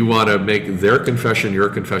to make their confession your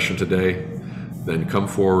confession today, then come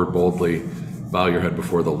forward boldly, bow your head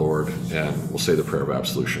before the Lord, and we'll say the prayer of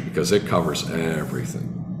absolution, because it covers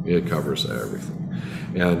everything. It covers everything.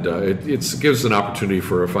 And it gives an opportunity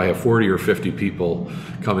for, if I have 40 or 50 people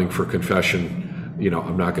coming for confession, you know,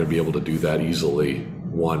 I'm not going to be able to do that easily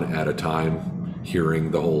one at a time, hearing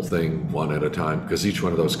the whole thing one at a time, because each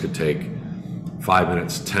one of those could take 5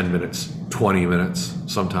 minutes, 10 minutes, 20 minutes,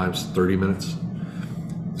 sometimes 30 minutes.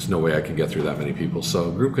 There's no way I can get through that many people. So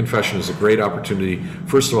group confession is a great opportunity,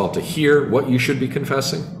 first of all, to hear what you should be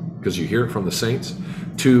confessing, because you hear it from the saints.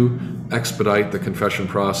 To expedite the confession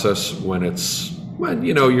process when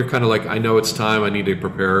you know, you're kind of like, I know it's time, I need to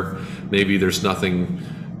prepare. Maybe there's nothing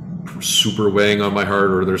super weighing on my heart,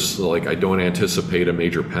 or there's like, I don't anticipate a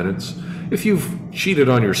major penance. If you've cheated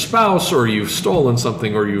on your spouse, or you've stolen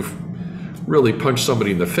something, or you've really punched somebody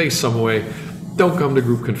in the face some way, don't come to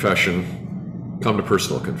group confession. Come to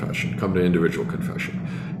personal confession. Come to individual confession.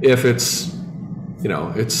 If it's, you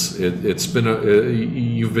know, it's been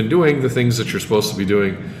you've been doing the things that you're supposed to be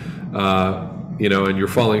doing, you know, and you're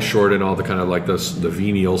falling short in all the kind of like the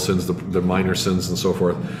venial sins, the minor sins, and so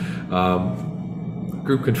forth.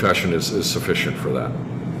 Group confession is sufficient for that.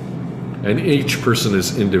 And each person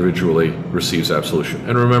is individually receives absolution.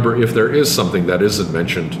 And remember, if there is something that isn't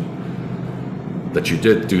mentioned, that you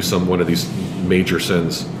did do one of these major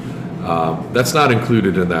sins, that's not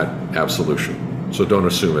included in that absolution. So don't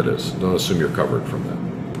assume it is. Don't assume you're covered from that.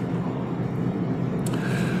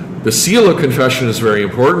 The seal of confession is very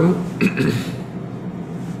important.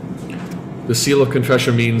 The seal of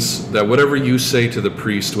confession means that whatever you say to the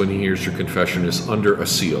priest when he hears your confession is under a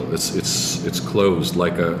seal. It's closed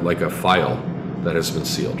like a file that has been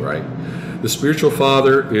sealed, right? The spiritual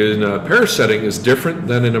father in a parish setting is different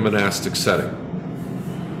than in a monastic setting.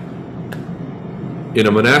 In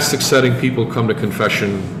a monastic setting, people come to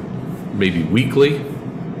confession maybe weekly,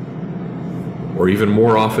 or even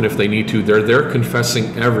more often if they need to. They're there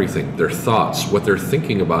confessing everything, their thoughts, what they're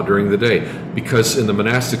thinking about during the day, because in the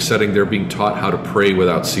monastic setting, they're being taught how to pray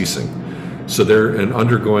without ceasing. So they're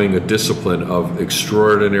undergoing a discipline of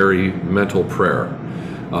extraordinary mental prayer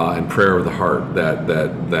and prayer of the heart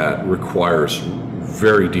that requires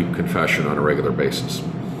very deep confession on a regular basis.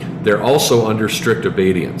 They're also under strict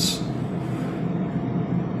obedience,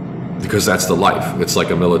 because that's the life. It's like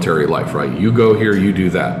a military life, right? You go here, you do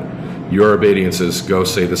that. Your obedience is go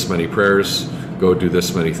say this many prayers, go do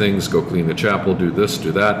this many things, go clean the chapel, do this,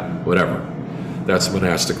 do that, whatever. That's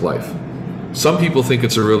monastic life. Some people think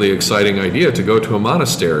it's a really exciting idea to go to a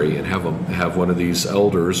monastery and have one of these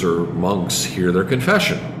elders or monks hear their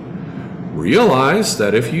confession. Realize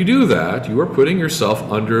that if you do that, you are putting yourself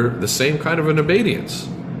under the same kind of an obedience.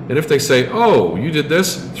 And if they say, oh, you did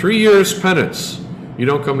this, 3 years penance, you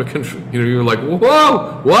don't come to you're like,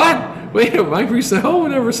 whoa, what? Wait, my priest at home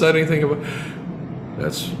never said anything about.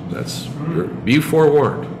 Be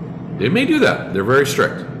forewarned. They may do that. They're very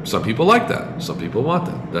strict. Some people like that. Some people want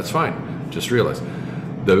that. That's fine. Just realize.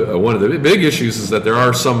 One of the big issues is that there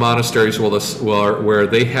are some monasteries where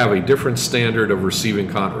they have a different standard of receiving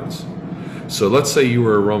converts. So let's say you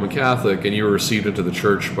were a Roman Catholic and you were received into the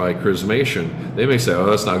church by chrismation. They may say, oh,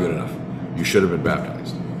 that's not good enough. You should have been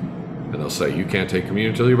baptized. And they'll say, you can't take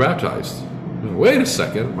communion until you're baptized. Wait a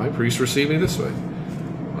second, my priest received me this way.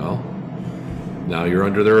 Well, now you're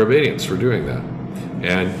under their obedience for doing that.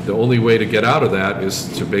 And the only way to get out of that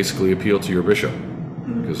is to basically appeal to your bishop,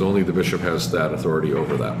 because only the bishop has that authority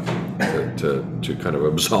over that, to kind of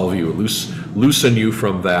absolve you, loosen you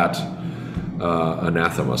from that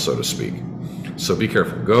anathema, so to speak. So be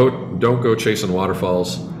careful. Don't go chasing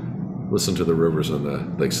waterfalls. Listen to the rivers and the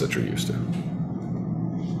lakes that you're used to.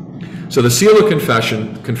 So the seal of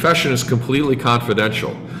confession is completely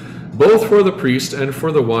confidential, both for the priest and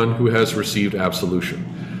for the one who has received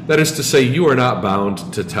absolution. That is to say, you are not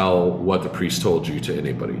bound to tell what the priest told you to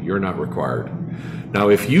anybody. You're not required. Now,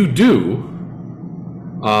 if you do,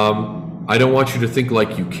 I don't want you to think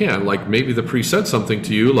like you can. Like maybe the priest said something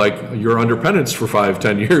to you, like you're under penance for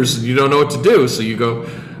 5-10 years and you don't know what to do. So you go,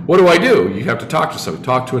 what do I do? You have to talk to somebody,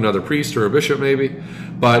 talk to another priest or a bishop maybe.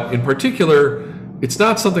 But in particular, it's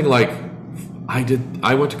not something like,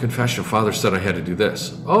 I went to confession, Father said I had to do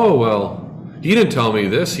this. Oh, well, he didn't tell me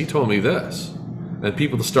this, he told me this. And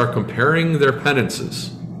people to start comparing their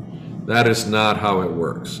penances. That is not how it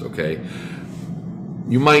works, okay?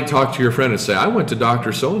 You might talk to your friend and say, I went to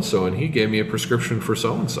Dr. So-and-so and he gave me a prescription for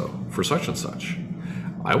so-and-so, for such and such.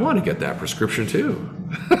 I want to get that prescription too.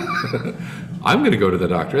 I'm going to go to the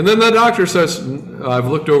doctor. And then the doctor says, I've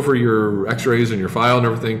looked over your x-rays and your file and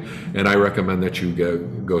everything, and I recommend that you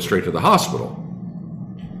go straight to the hospital.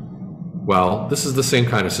 Well, this is the same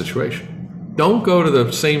kind of situation. Don't go to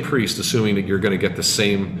the same priest assuming that you're going to get the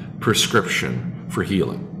same prescription for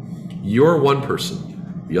healing. You're one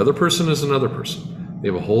person. The other person is another person. They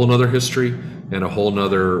have a whole nother history and a whole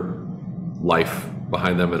nother life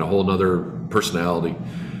behind them and a whole nother personality.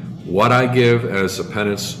 What I give as a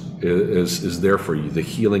penance is there for you, the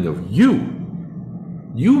healing of you.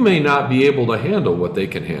 You may not be able to handle what they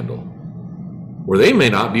can handle, or they may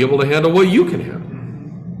not be able to handle what you can handle.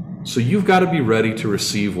 So you've got to be ready to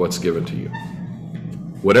receive what's given to you.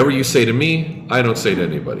 Whatever you say to me, I don't say to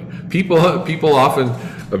anybody. People often,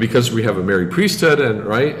 because we have a married priesthood and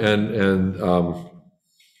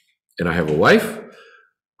I have a wife,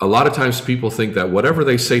 a lot of times people think that whatever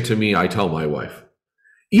they say to me, I tell my wife.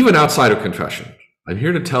 Even outside of confession. I'm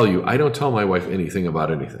here to tell you, I don't tell my wife anything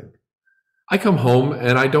about anything. I come home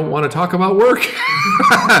and I don't want to talk about work.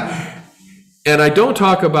 And I don't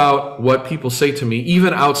talk about what people say to me,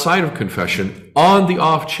 even outside of confession, on the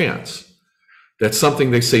off chance that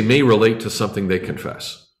something they say may relate to something they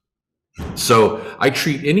confess. So I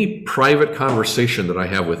treat any private conversation that I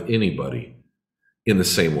have with anybody in the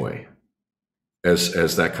same way.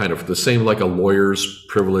 As that kind of, the same like a lawyer's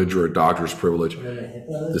privilege or a doctor's privilege,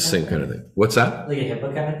 the same kind of thing. What's that? Like a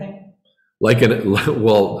HIPAA kind of thing?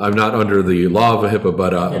 Well, I'm not under the law of a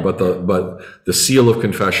HIPAA, but the seal of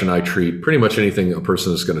confession I treat pretty much anything a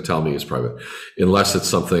person is going to tell me is private, unless it's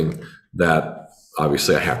something that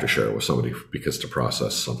obviously I have to share with somebody because to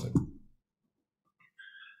process something.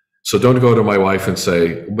 So don't go to my wife and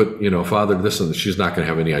say, but Father, this and she's not going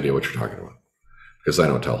to have any idea what you're talking about because I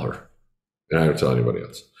don't tell her. And I don't tell anybody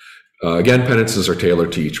else. Again, penances are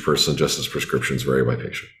tailored to each person, just as prescriptions vary by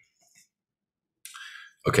patient.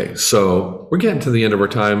 Okay, so we're getting to the end of our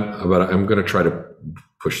time, but I'm going to try to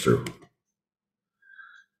push through.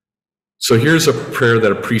 So here's a prayer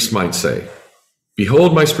that a priest might say.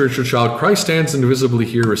 Behold, my spiritual child, Christ stands invisibly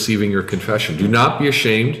here receiving your confession. Do not be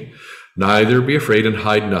ashamed, neither be afraid, and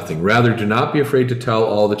hide nothing. Rather, do not be afraid to tell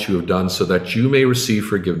all that you have done, so that you may receive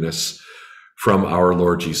forgiveness from our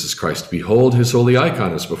Lord Jesus Christ. Behold, his holy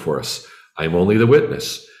icon is before us. I am only the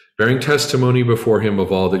witness, bearing testimony before him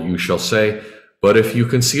of all that you shall say. But if you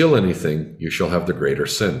conceal anything, you shall have the greater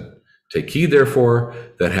sin. Take heed, therefore,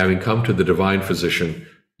 that having come to the divine physician,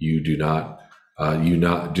 you do not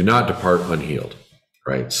depart unhealed.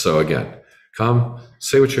 Right? So again, come,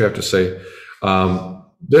 say what you have to say.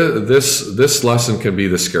 This lesson can be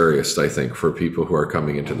the scariest, I think, for people who are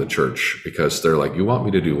coming into the church, because they're like, you want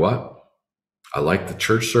me to do what? I like the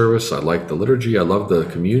church service. I like the liturgy. I love the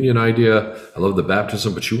communion idea. I love the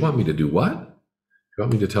baptism. But you want me to do what? You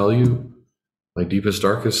want me to tell you my deepest,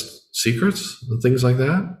 darkest secrets and things like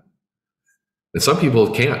that? And some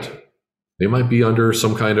people can't. They might be under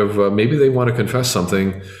some kind of, maybe they want to confess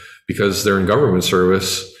something because they're in government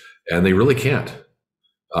service and they really can't.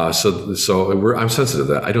 So I'm sensitive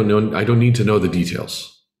to that. I don't need to know the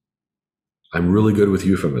details. I'm really good with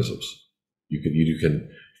euphemisms. You can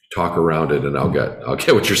talk around it and I'll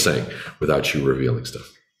get what you're saying without you revealing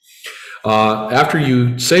stuff. After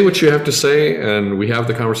you say what you have to say and we have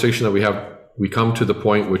the conversation that we have we come to the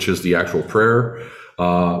point which is the actual prayer,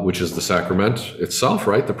 which is the sacrament itself,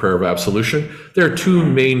 right? The prayer of absolution. There are two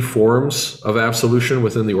main forms of absolution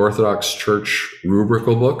within the Orthodox Church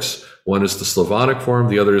rubrical books. One is the Slavonic form,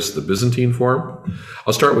 the other is the Byzantine form.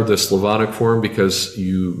 I'll start with the Slavonic form because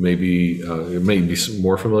it may be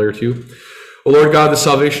more familiar to you. O Lord God, the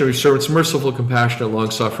salvation of your servants, merciful, compassionate,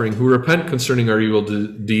 long-suffering, who repent concerning our evil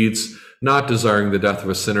deeds, not desiring the death of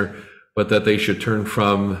a sinner, but that they should turn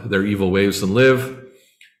from their evil ways and live.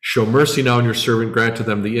 Show mercy now on your servant, grant to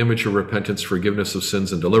them the image of repentance, forgiveness of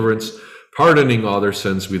sins, and deliverance, pardoning all their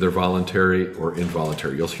sins, whether voluntary or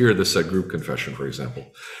involuntary. You'll hear this at group confession, for example.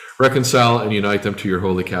 Reconcile and unite them to your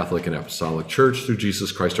holy Catholic and Apostolic Church through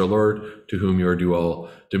Jesus Christ our Lord, to whom you are due all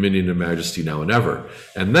dominion and majesty now and ever.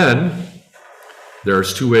 And then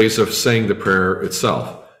there's two ways of saying the prayer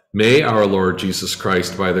itself. May our Lord Jesus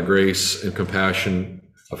Christ, by the grace and compassion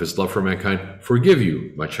of his love for mankind, forgive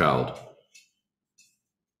you, my child,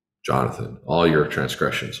 Jonathan, all your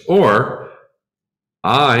transgressions. Or,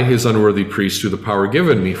 I, his unworthy priest, through the power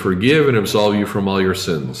given me, forgive and absolve you from all your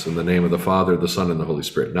sins, in the name of the Father, the Son, and the Holy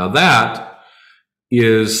Spirit. Now that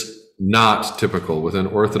is not typical within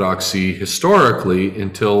Orthodoxy historically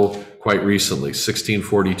until quite recently,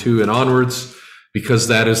 1642 and onwards, because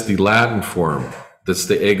that is the Latin form. That's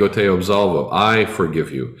the ego te absolvo, I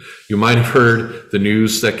forgive you. You might have heard the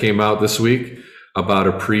news that came out this week about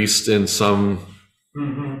a priest in some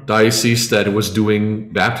diocese that was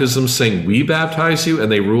doing baptisms saying, we baptize you,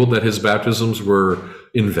 and they ruled that his baptisms were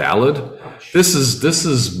invalid. This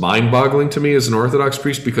is mind-boggling to me as an Orthodox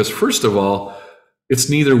priest, because first of all, it's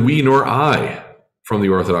neither we nor I from the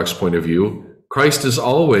Orthodox point of view. Christ is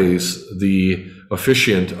always the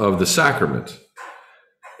officiant of the sacrament.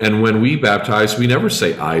 And when we baptize, we never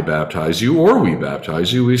say, I baptize you, or we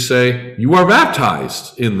baptize you. We say, you are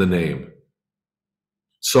baptized in the name.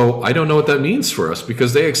 So I don't know what that means for us,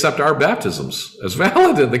 because they accept our baptisms as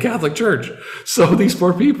valid in the Catholic Church. So these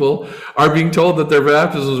poor people are being told that their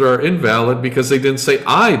baptisms are invalid because they didn't say,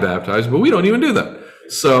 I baptize, but we don't even do that.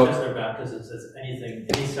 So because their baptism says anything,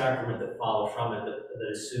 any sacrament that follows from it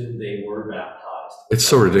that assume they were baptized. It's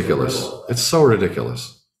so ridiculous. It's so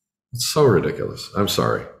ridiculous. It's so ridiculous. I'm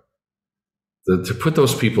sorry. To put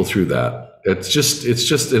those people through that, it's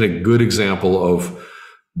just a good example of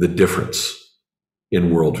the difference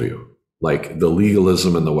in worldview, like the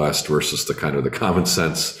legalism in the West versus the kind of the common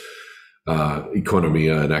sense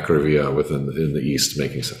economia and akrivia in the East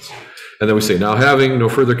making sense. And then we say, now having no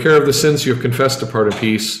further care of the sins you have confessed, depart in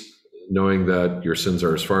peace, knowing that your sins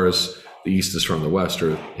are as far as the East is from the West,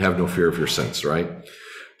 or have no fear of your sins, right?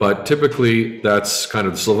 But typically that's kind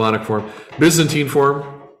of the Slavonic form. Byzantine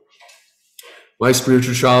form, my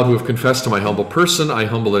spiritual child who have confessed to my humble person, I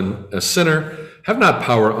humble a sinner, have not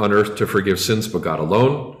power on earth to forgive sins but God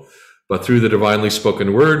alone, but through the divinely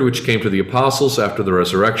spoken word which came to the apostles after the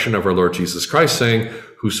resurrection of our Lord Jesus Christ, saying,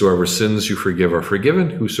 whosoever sins you forgive are forgiven,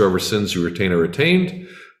 whosoever sins you retain are retained,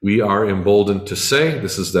 we are emboldened to say,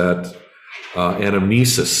 this is that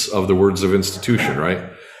anamnesis of the words of institution, right?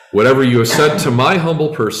 Whatever you have said to my humble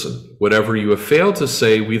person, whatever you have failed to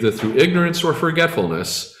say, whether through ignorance or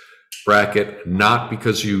forgetfulness, bracket, not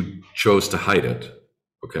because you chose to hide it,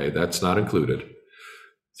 okay, that's not included,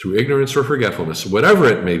 through ignorance or forgetfulness, whatever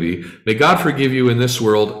it may be, may God forgive you in this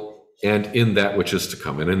world and in that which is to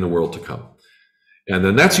come, and in the world to come. And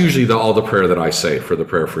then that's usually all the prayer that I say for the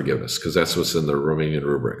prayer of forgiveness, because that's what's in the Romanian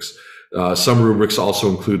rubrics. Some rubrics also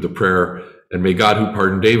include the prayer, and may God who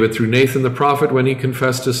pardoned David through Nathan the prophet when he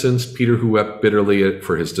confessed his sins, Peter who wept bitterly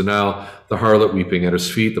for his denial, the harlot weeping at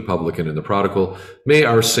his feet, the publican and the prodigal, may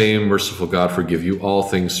our same merciful God forgive you all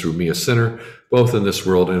things through me, a sinner, both in this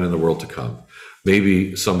world and in the world to come.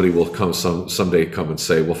 Maybe somebody will come someday and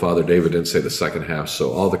say, well, Father David didn't say the second half,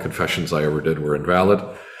 so all the confessions I ever did were invalid.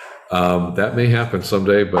 That may happen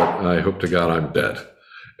someday, but I hope to God I'm dead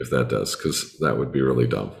if that does, because that would be really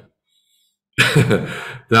dumb.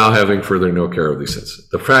 Now having further no care of these sins.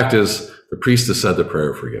 The fact is, the priest has said the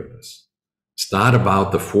prayer of forgiveness. It's not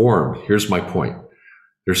about the form. Here's my point.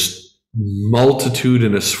 There's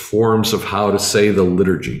multitudinous forms of how to say the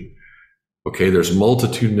liturgy. Okay, there's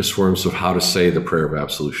multitudinous forms of how to say the prayer of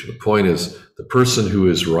absolution. The point is, the person who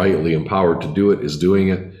is rightly empowered to do it is doing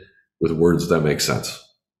it with words that make sense.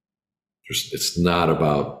 It's not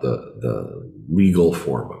about the legal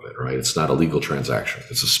form of it, right? It's not a legal transaction.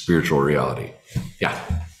 It's a spiritual reality. Yeah,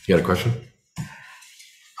 you had a question?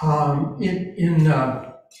 In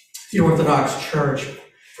the Orthodox Church,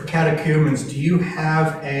 for catechumens, do you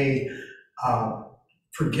have a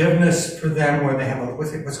forgiveness for them where they have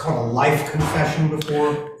what's called a life confession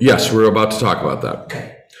before? Yes, we're about to talk about that.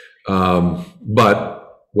 Okay. But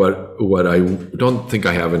what I don't think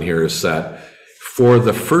I have in here is that for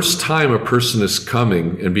the first time a person is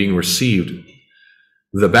coming and being received,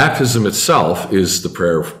 the baptism itself is the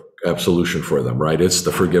prayer of absolution for them, right? It's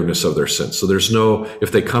the forgiveness of their sins. So there's no,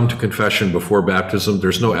 if they come to confession before baptism,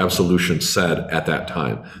 there's no absolution said at that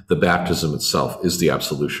time. The baptism itself is the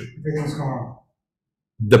absolution. Everything's gone.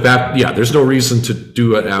 Yeah, there's no reason to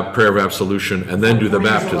do a prayer of absolution and then do the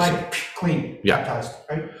baptism. Like clean, Yeah. baptized,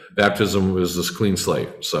 right? Baptism is this clean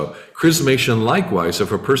slate. So chrismation, likewise,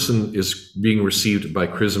 if a person is being received by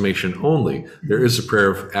chrismation only, there is a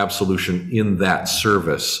prayer of absolution in that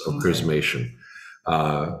service of chrismation.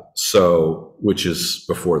 Which is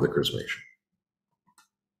before the chrismation.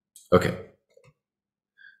 Okay.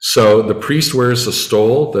 So the priest wears a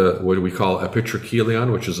stole, what we call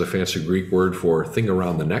epitrachelion, which is a fancy Greek word for thing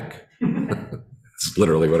around the neck. It's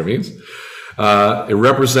literally what it means. It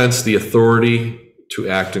represents the authority to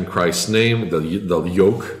act in Christ's name, the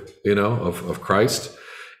yoke, of Christ,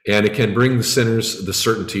 and it can bring the sinners the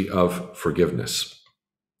certainty of forgiveness.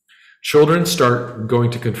 Children start going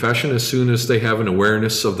to confession as soon as they have an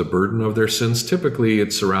awareness of the burden of their sins. Typically,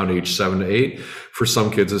 it's around age 7 to 8. For some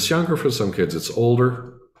kids, it's younger. For some kids, it's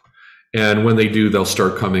older. And when they do, they'll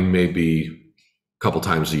start coming maybe a couple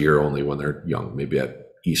times a year only when they're young, maybe at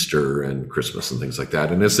Easter and Christmas and things like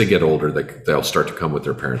that. And as they get older, they'll start to come with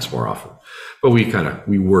their parents more often. But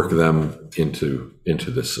we work them into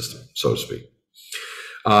this system, so to speak.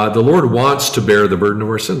 The Lord wants to bear the burden of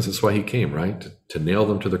our sins. That's why he came, right? To nail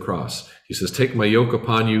them to the cross. He says, take my yoke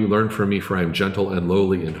upon you, learn from me, for I am gentle and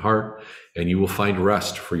lowly in heart, and you will find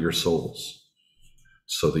rest for your souls.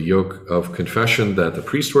 So the yoke of confession that the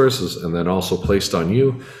priest wears and then also placed on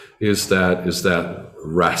you is that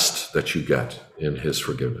rest that you get in his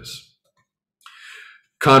forgiveness.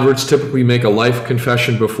 Converts typically make a life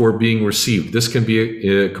confession before being received. This can be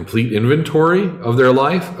a complete inventory of their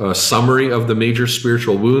life, a summary of the major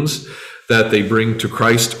spiritual wounds that they bring to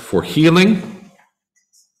Christ for healing.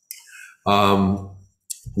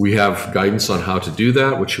 We have guidance on how to do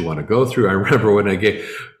that, what you want to go through.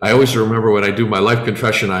 I always remember when I do my life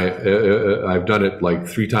confession, I've done it like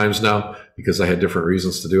 3 times now because I had different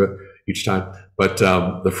reasons to do it each time. But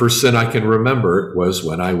the first sin I can remember was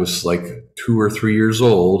when I was like 2 or 3 years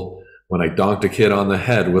old, when I donked a kid on the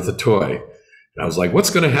head with a toy. And I was like,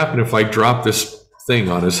 what's going to happen if I drop this thing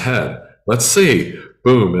on his head? Let's see.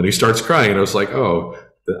 Boom. And he starts crying. And I was like, oh,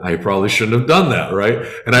 I probably shouldn't have done that, right?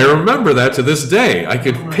 And I remember that to this day. I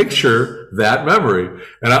could picture that memory.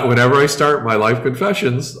 And whenever I start my life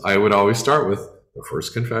confessions, I would always start with the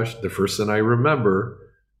first confession. The first sin I remember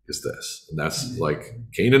is this. And that's like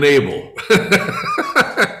Cain and Abel.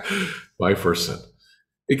 My first sin.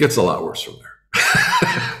 It gets a lot worse from there.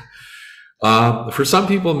 For some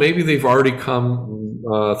people, maybe they've already come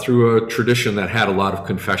through a tradition that had a lot of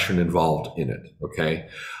confession involved in it, okay?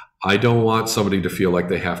 I don't want somebody to feel like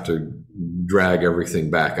they have to drag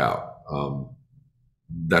everything back out.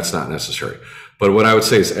 That's not necessary. But what I would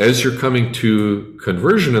say is, as you're coming to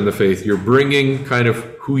conversion in the faith, you're bringing kind of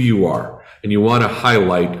who you are. And you want to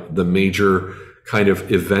highlight the major kind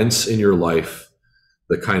of events in your life,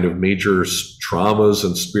 the kind of major traumas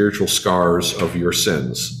and spiritual scars of your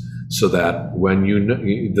sins, so that when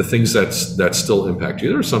the things that still impact you,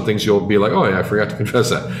 there are some things you'll be like, oh yeah, I forgot to confess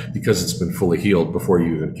that, because it's been fully healed before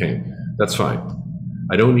you even came. That's fine.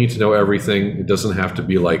 I don't need to know everything. It doesn't have to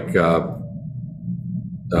be like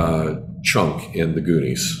Chunk in The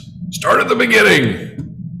Goonies. Start at the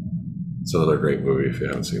beginning. It's another great movie if you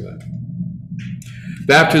haven't seen that.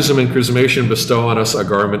 Baptism and chrismation bestow on us a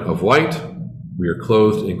garment of white. We are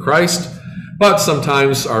clothed in Christ. But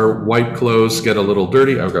sometimes our white clothes get a little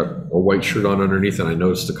dirty. I've got a white shirt on underneath, and I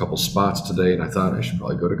noticed a couple spots today, and I thought I should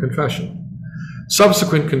probably go to confession.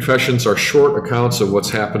 Subsequent confessions are short accounts of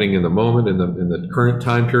what's happening in the moment, in the current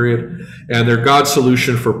time period, and they're God's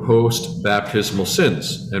solution for post-baptismal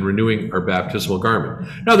sins and renewing our baptismal garment.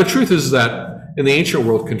 Now, the truth is that in the ancient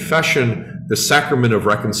world, confession, the sacrament of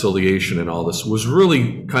reconciliation and all this, was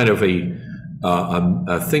really kind of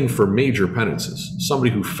a thing for major penances.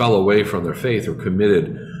 Somebody who fell away from their faith or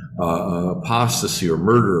committed apostasy or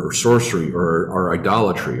murder or sorcery or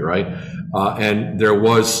idolatry, right? And there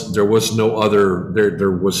was no other,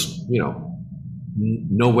 there was,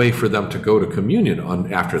 no way for them to go to communion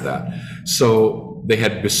after that. So they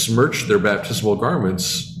had besmirched their baptismal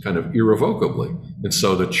garments kind of irrevocably. And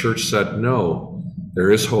so the church said, no,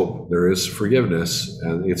 there is hope, there is forgiveness,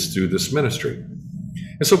 and it's through this ministry.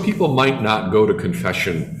 And so people might not go to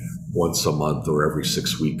confession once a month or every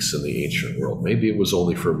 6 weeks in the ancient world. Maybe it was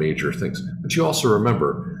only for major things. But you also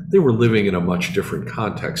remember, they were living in a much different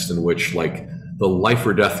context in which, like, the life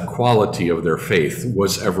or death quality of their faith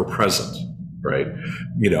was ever present, right?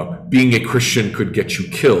 Being a Christian could get you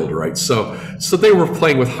killed, right? So they were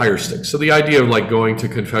playing with higher stakes. So the idea of like going to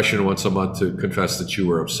confession once a month to confess that you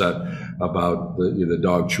were upset about the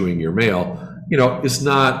dog chewing your mail, is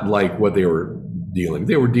not like what they were dealing.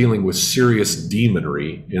 They were dealing with serious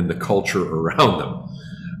demonry in the culture around them.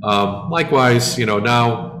 Likewise,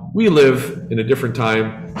 now we live in a different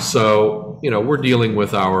time, so we're dealing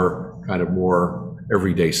with our kind of more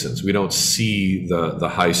everyday sins. We don't see the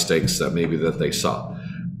high stakes that maybe that they saw.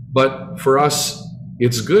 But for us,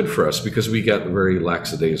 it's good for us because we get very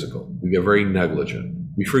lackadaisical. We get very negligent.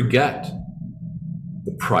 We forget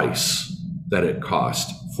the price that it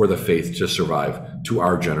cost for the faith to survive to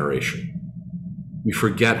our generation. We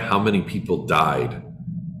forget how many people died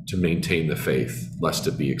to maintain the faith, lest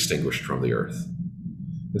it be extinguished from the earth.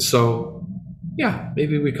 And so, yeah,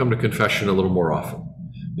 maybe we come to confession a little more often.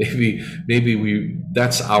 Maybe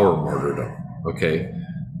that's our martyrdom, okay?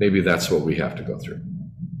 Maybe that's what we have to go through.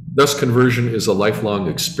 Thus, conversion is a lifelong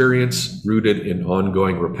experience rooted in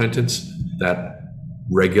ongoing repentance. That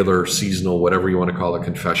regular, seasonal, whatever you want to call it,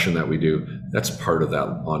 confession that we do, that's part of that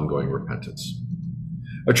ongoing repentance.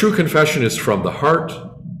 A true confession is from the heart.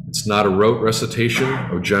 It's not a rote recitation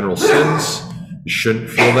of general sins. You shouldn't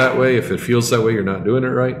feel that way. If it feels that way, you're not doing it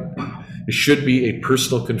right. It should be a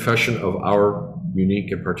personal confession of our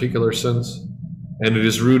unique and particular sins. And it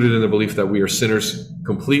is rooted in the belief that we are sinners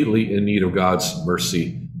completely in need of God's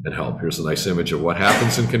mercy and help. Here's a nice image of what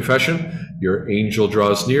happens in confession. Your angel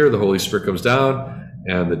draws near, the Holy Spirit comes down,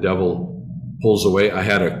 and the devil pulls away. I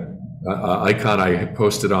had an icon I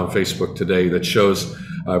posted on Facebook today that shows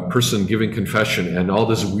a person giving confession, and all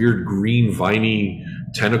this weird green, viney,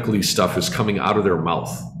 tentacly stuff is coming out of their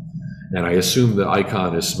mouth. And I assume the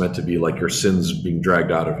icon is meant to be like your sins being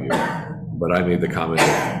dragged out of you. But I made the comment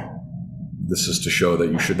that this is to show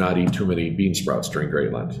that you should not eat too many bean sprouts during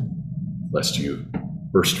Great Lent, lest you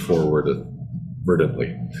burst forward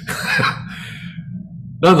verdantly.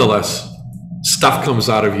 Nonetheless, stuff comes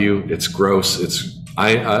out of you. It's gross.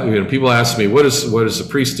 People ask me, what does a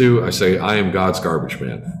priest do? I say, I am God's garbage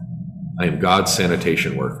man. I am God's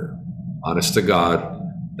sanitation worker. Honest to God,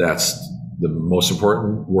 that's the most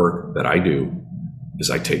important work that I do, is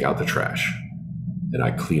I take out the trash and I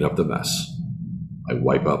clean up the mess. I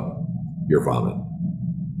wipe up your vomit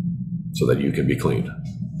so that you can be clean.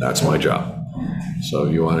 That's my job. So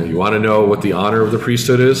you want to know what the honor of the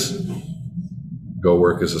priesthood is? Go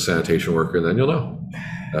work as a sanitation worker, and then you'll know.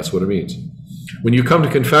 That's what it means. When you come to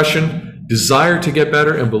confession, desire to get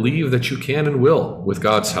better and believe that you can and will with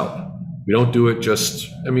God's help. We don't do it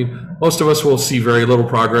most of us will see very little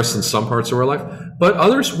progress in some parts of our life, but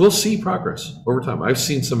others will see progress over time. I've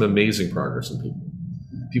seen some amazing progress in people.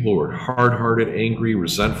 People who are hard-hearted, angry,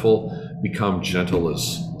 resentful, become gentle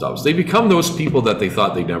as doves. They become those people that they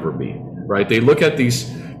thought they'd never be, right? They look at these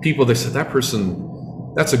people, they said, that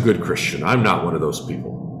person, that's a good Christian. I'm not one of those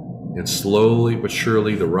people. And slowly but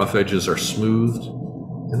surely, the rough edges are smoothed,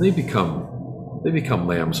 and they become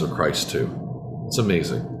lambs of Christ too. It's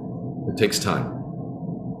amazing. It takes time.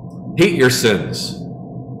 Hate your sins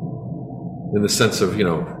in the sense of,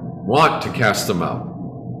 want to cast them out.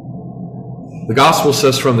 The gospel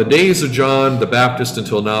says, from the days of John the Baptist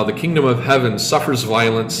until now, the kingdom of heaven suffers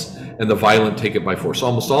violence, and the violent take it by force.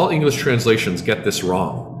 Almost all English translations get this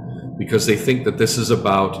wrong because they think that this is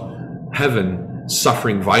about heaven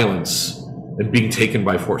suffering violence and being taken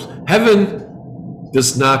by force. Heaven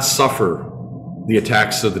does not suffer the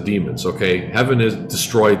attacks of the demons, okay? Heaven has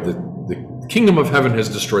destroyed, the kingdom of heaven has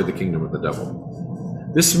destroyed the kingdom of the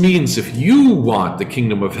devil. This means if you want the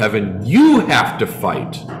kingdom of heaven, you have to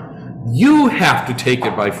fight. You have to take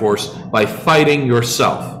it by force by fighting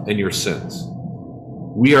yourself and your sins.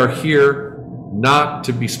 We are here not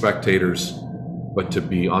to be spectators, but to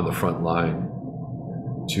be on the front line,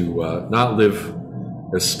 to not live,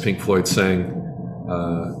 as Pink Floyd sang,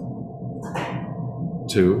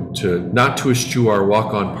 not to eschew our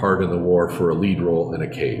walk-on part in the war for a lead role in a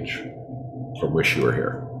cage from which you are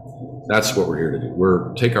here. That's what we're here to do.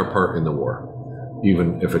 We're take our part in the war,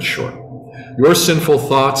 even if it's short. Your sinful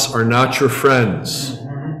thoughts are not your friends.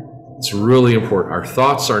 It's really important. Our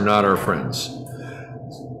thoughts are not our friends.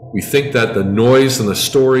 We think that the noise and the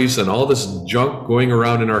stories and all this junk going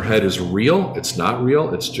around in our head is real. It's not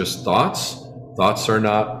real. It's just thoughts. Thoughts are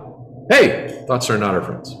not our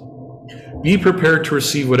friends. Be prepared to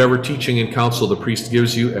receive whatever teaching and counsel the priest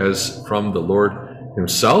gives you as from the Lord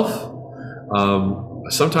himself.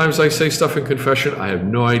 Sometimes I say stuff in confession. I have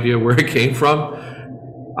no idea where it came from.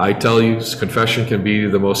 I tell you, confession can be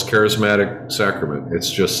the most charismatic sacrament. It's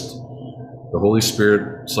just, The Holy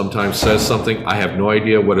Spirit sometimes says something. I have no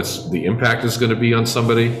idea what the impact is going to be on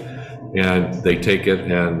somebody, and they take it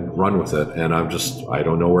and run with it. And I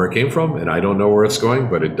don't know where it came from, and I don't know where it's going,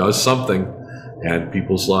 but it does something, and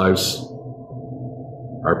people's lives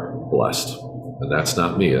are blessed. And that's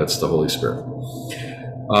not me, that's the Holy Spirit.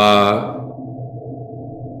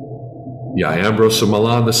 Ambrose of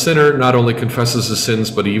Milan, the sinner not only confesses his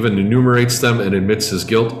sins, but he even enumerates them and admits his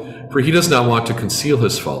guilt, for he does not want to conceal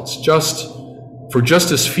his faults. Just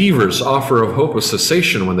as fevers offer of hope a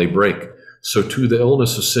cessation when they break, so too the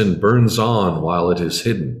illness of sin burns on while it is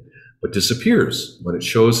hidden, but disappears when it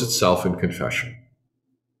shows itself in confession.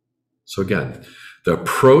 So again, the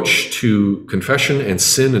approach to confession and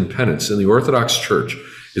sin and penance in the Orthodox Church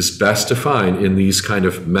is best defined in these kind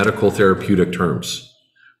of medical therapeutic terms.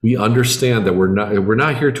 We understand that we're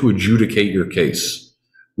not here to adjudicate your case.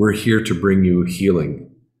 We're here to bring you healing,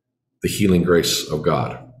 the healing grace of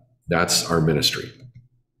God. That's our ministry.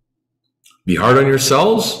 Be hard on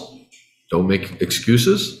yourselves. Don't make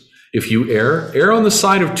excuses. If you err on the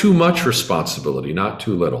side of too much responsibility, not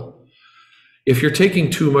too little. If you're taking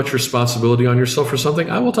too much responsibility on yourself for something,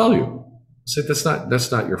 I will tell you. Say that's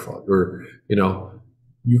not your fault. Or,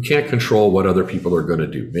 you can't control what other people are going to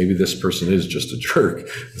do. Maybe this person is just a jerk.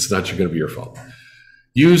 It's not going to be your fault.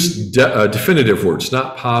 Use definitive words,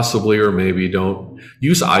 not possibly or maybe. Don't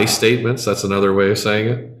use I statements. That's another way of saying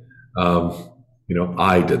it.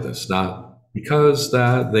 I did this, not because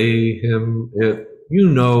that, they, him, it.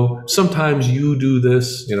 Sometimes you do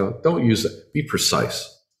this. Don't use it. Be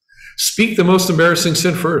precise. Speak the most embarrassing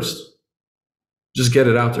sin first. Just get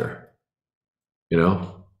it out there.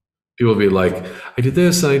 People will be like, I did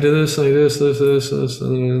this, and I did this, and I did this,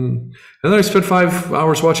 and then I spent 5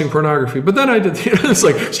 hours watching pornography. But then I did, it's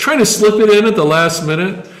like, it's trying to slip it in at the last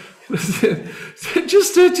minute.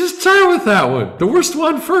 just start with that one, the worst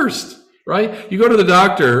one first, right? You go to the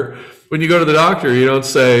doctor. When you go to the doctor, you don't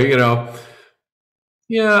say, I'm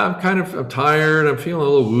tired, I'm feeling a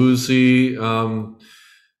little woozy,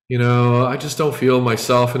 I just don't feel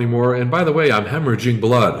myself anymore. And by the way, I'm hemorrhaging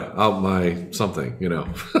blood out my something,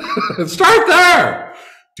 Start there.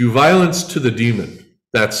 Do violence to the demon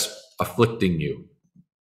that's afflicting you.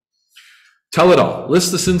 Tell it all.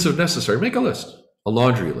 List the sins if necessary. Make a list, a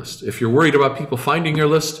laundry list. If you're worried about people finding your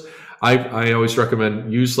list, I always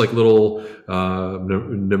recommend use like little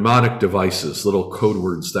mnemonic devices, little code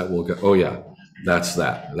words that will go, oh yeah, that's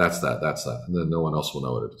that. And then no one else will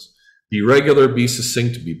know what it is. Be regular, be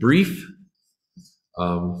succinct, be brief.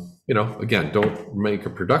 Again, don't make a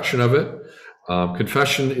production of it.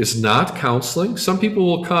 Confession is not counseling. Some people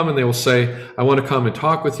will come and they will say, I want to come and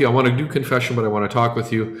talk with you. I want to do confession, but I want to talk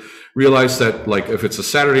with you. Realize that, like, if it's a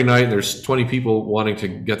Saturday night and there's 20 people wanting to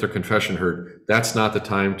get their confession heard, that's not the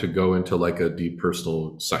time to go into like a deep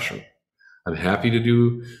personal session. I'm happy to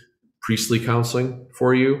do priestly counseling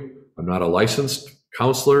for you. I'm not a licensed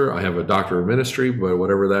counselor. I have a doctor of ministry, but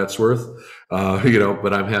whatever that's worth,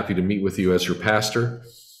 but I'm happy to meet with you as your pastor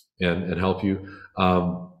and help you.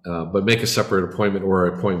 But make a separate appointment or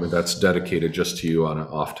an appointment that's dedicated just to you on an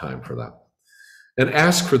off time for that. And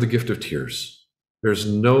ask for the gift of tears. There's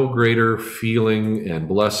no greater feeling and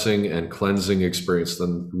blessing and cleansing experience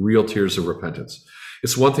than real tears of repentance.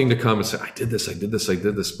 It's one thing to come and say, I did this,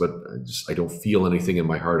 but I don't feel anything in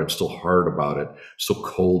my heart. I'm still hard about it, still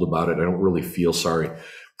cold about it. I don't really feel sorry.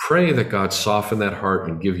 Pray that God soften that heart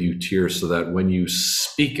and give you tears so that when you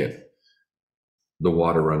speak it, the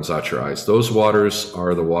water runs out your eyes. Those waters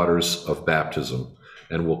are the waters of baptism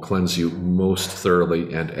and will cleanse you most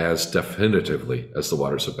thoroughly and as definitively as the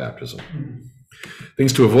waters of baptism.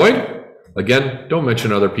 Things to avoid. Again, don't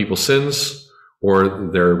mention other people's sins or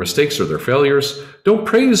their mistakes or their failures. Don't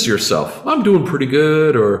praise yourself. I'm doing pretty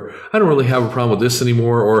good, or I don't really have a problem with this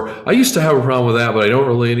anymore, or I used to have a problem with that, but I don't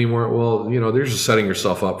really anymore. Well, they're just setting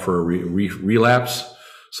yourself up for a relapse.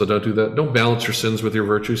 So don't do that. Don't balance your sins with your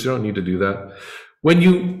virtues. You don't need to do that. When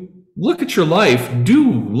you look at your life,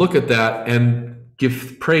 do look at that and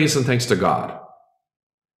give praise and thanks to God.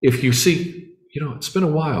 If you see, it's been a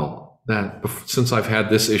while since I've had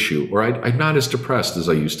this issue, or I'm not as depressed as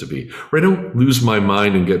I used to be, or I don't lose my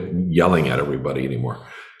mind and get yelling at everybody anymore.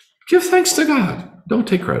 Give thanks to God. Don't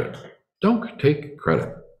take credit. Don't take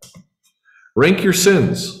credit. Rank your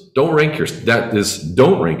sins. Don't rank your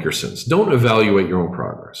sins. Don't evaluate your own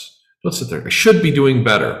progress. Don't sit there. I should be doing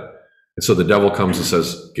better. And so the devil comes and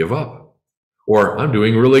says, give up. Or I'm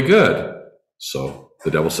doing really good. So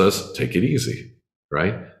the devil says, take it easy,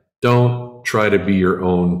 right? Don't try to be your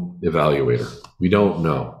own evaluator. We don't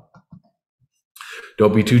know.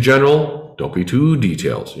 Don't be too general. Don't be too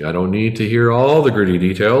detailed. I don't need to hear all the gritty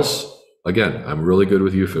details. Again, I'm really good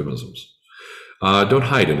with euphemisms. Don't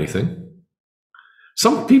hide anything.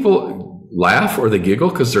 Some people laugh or they giggle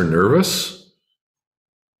because they're nervous.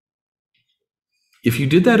 If you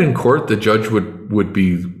did that in court, the judge would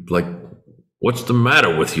be like, "What's the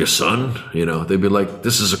matter with you, son?" They'd be like,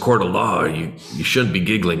 "This is a court of law. You shouldn't be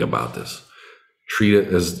giggling about this." Treat it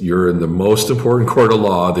as you're in the most important court of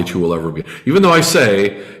law that you will ever be. Even though I say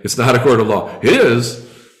it's not a court of law, it is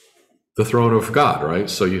the throne of God, right?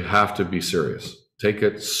 So you have to be serious. Take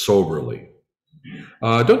it soberly.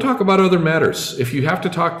 Don't talk about other matters. If you have to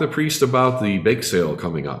talk to the priest about the bake sale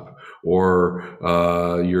coming up, or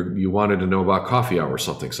you wanted to know about coffee hour,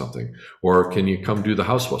 something, or can you come do the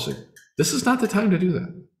house blessing? This is not the time to do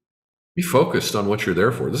that. Be focused on what you're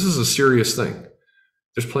there for. This is a serious thing.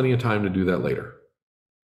 There's plenty of time to do that later.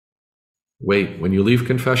 Wait, when you leave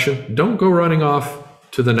confession, don't go running off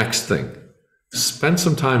to the next thing. Spend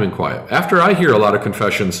some time in quiet. After I hear a lot of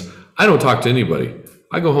confessions, I don't talk to anybody.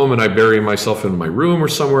 I go home and I bury myself in my room or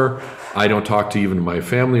somewhere. I don't talk to even my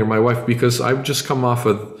family or my wife because I've just come off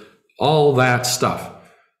of all that stuff.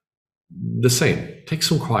 The same. Take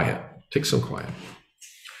some quiet. Take some quiet.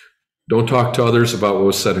 Don't talk to others about what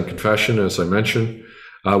was said in confession, as I mentioned.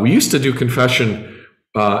 We used to do confession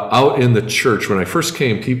out in the church. When I first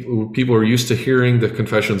came, people were used to hearing the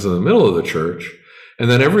confessions in the middle of the church,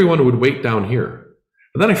 and then everyone would wait down here.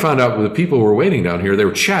 And then I found out when the people were waiting down here, they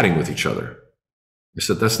were chatting with each other. I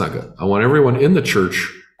said, that's not good. I want everyone in the church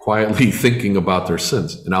quietly thinking about their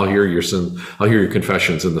sins, and I'll hear your sins. I'll hear your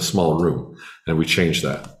confessions in the small room. And we changed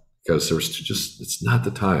that because there was it's not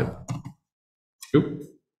the time. Oop.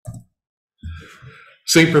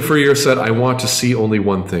 St. Porphyrius said, I want to see only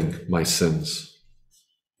one thing, my sins.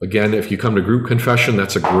 Again, if you come to group confession,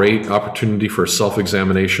 that's a great opportunity for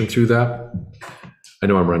self-examination through that. I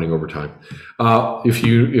know I'm running over time. If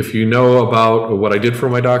you know about what I did for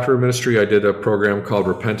my doctorate of ministry, I did a program called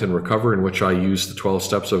Repent and Recover, in which I used the 12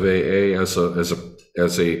 steps of AA as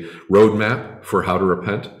a roadmap for how to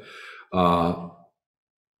repent.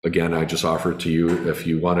 Again, I just offer it to you if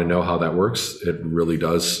you want to know how that works. It really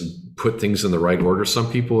does put things in the right order.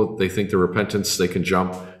 Some people, they think the repentance, they can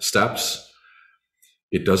jump steps.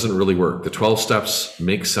 It doesn't really work. The 12 steps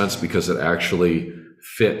make sense because it actually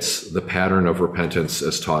fits the pattern of repentance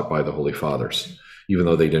as taught by the Holy Fathers, even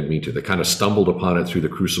though they didn't mean to. They kind of stumbled upon it through the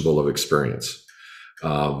crucible of experience.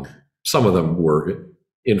 Some of them were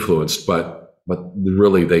influenced, but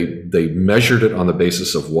really they measured it on the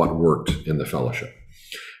basis of what worked in the fellowship.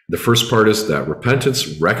 The first part is that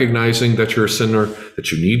repentance, recognizing that you're a sinner,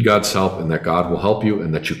 that you need God's help, and that God will help you,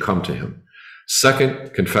 and that you come to him.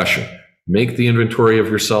 Second, confession. Make the inventory of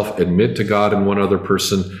yourself, admit to God and one other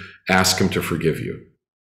person, ask him to forgive you.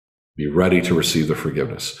 Be ready to receive the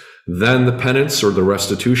forgiveness. Then the penance or the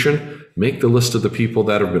restitution, make the list of the people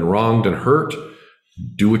that have been wronged and hurt.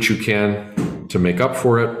 Do what you can to make up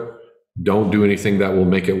for it. Don't do anything that will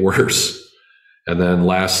make it worse. And then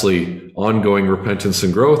lastly, ongoing repentance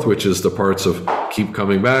and growth, which is the parts of keep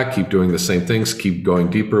coming back, keep doing the same things, keep going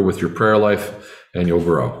deeper with your prayer life, and you'll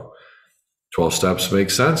grow. 12 steps make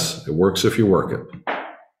sense. It works if you work it.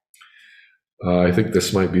 I think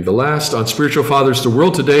this might be the last. On spiritual fathers, the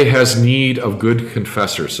world today has need of good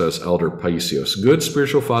confessors, says Elder Paisios. Good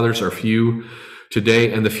spiritual fathers are few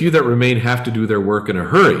today, and the few that remain have to do their work in a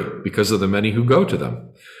hurry because of the many who go to them.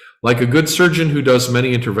 Like a good surgeon who does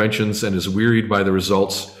many interventions and is wearied by the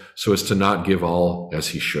results so as to not give all as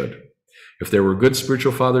he should. If there were good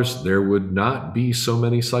spiritual fathers, there would not be so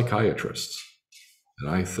many psychiatrists.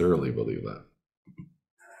 And I thoroughly believe that.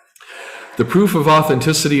 The proof of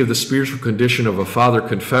authenticity of the spiritual condition of a father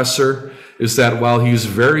confessor is that while he is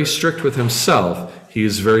very strict with himself, he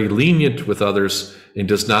is very lenient with others and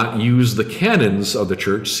does not use the canons of the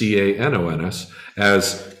church, C-A-N-O-N-S,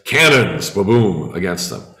 as cannons, ba-boom, against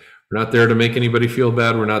them. We're not there to make anybody feel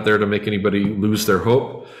bad. We're not there to make anybody lose their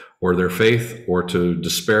hope or their faith or to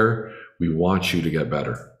despair. We want you to get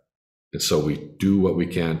better. And so we do what we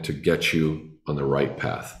can to get you on the right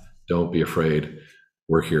path. Don't be afraid.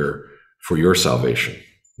 We're here for your salvation,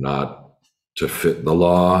 not to fit the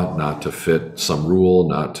law, not to fit some rule,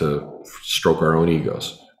 not to stroke our own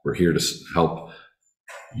egos. We're here to help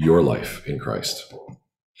your life in Christ.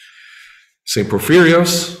 St.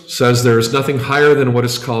 Porphyrios says there is nothing higher than what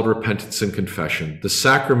is called repentance and confession. The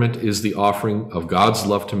sacrament is the offering of God's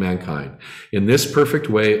love to mankind. In this perfect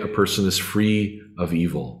way, a person is free of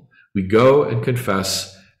evil. We go and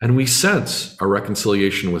confess, and we sense our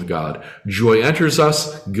reconciliation with God. Joy enters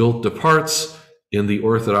us, guilt departs. In the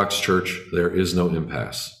Orthodox Church, there is no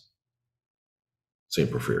impasse. St.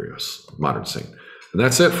 Porphyrios, modern saint. And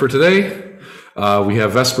that's it for today. We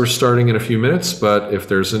have Vespers starting in a few minutes, but if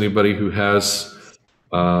there's anybody who has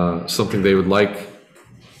something they would like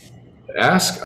to ask,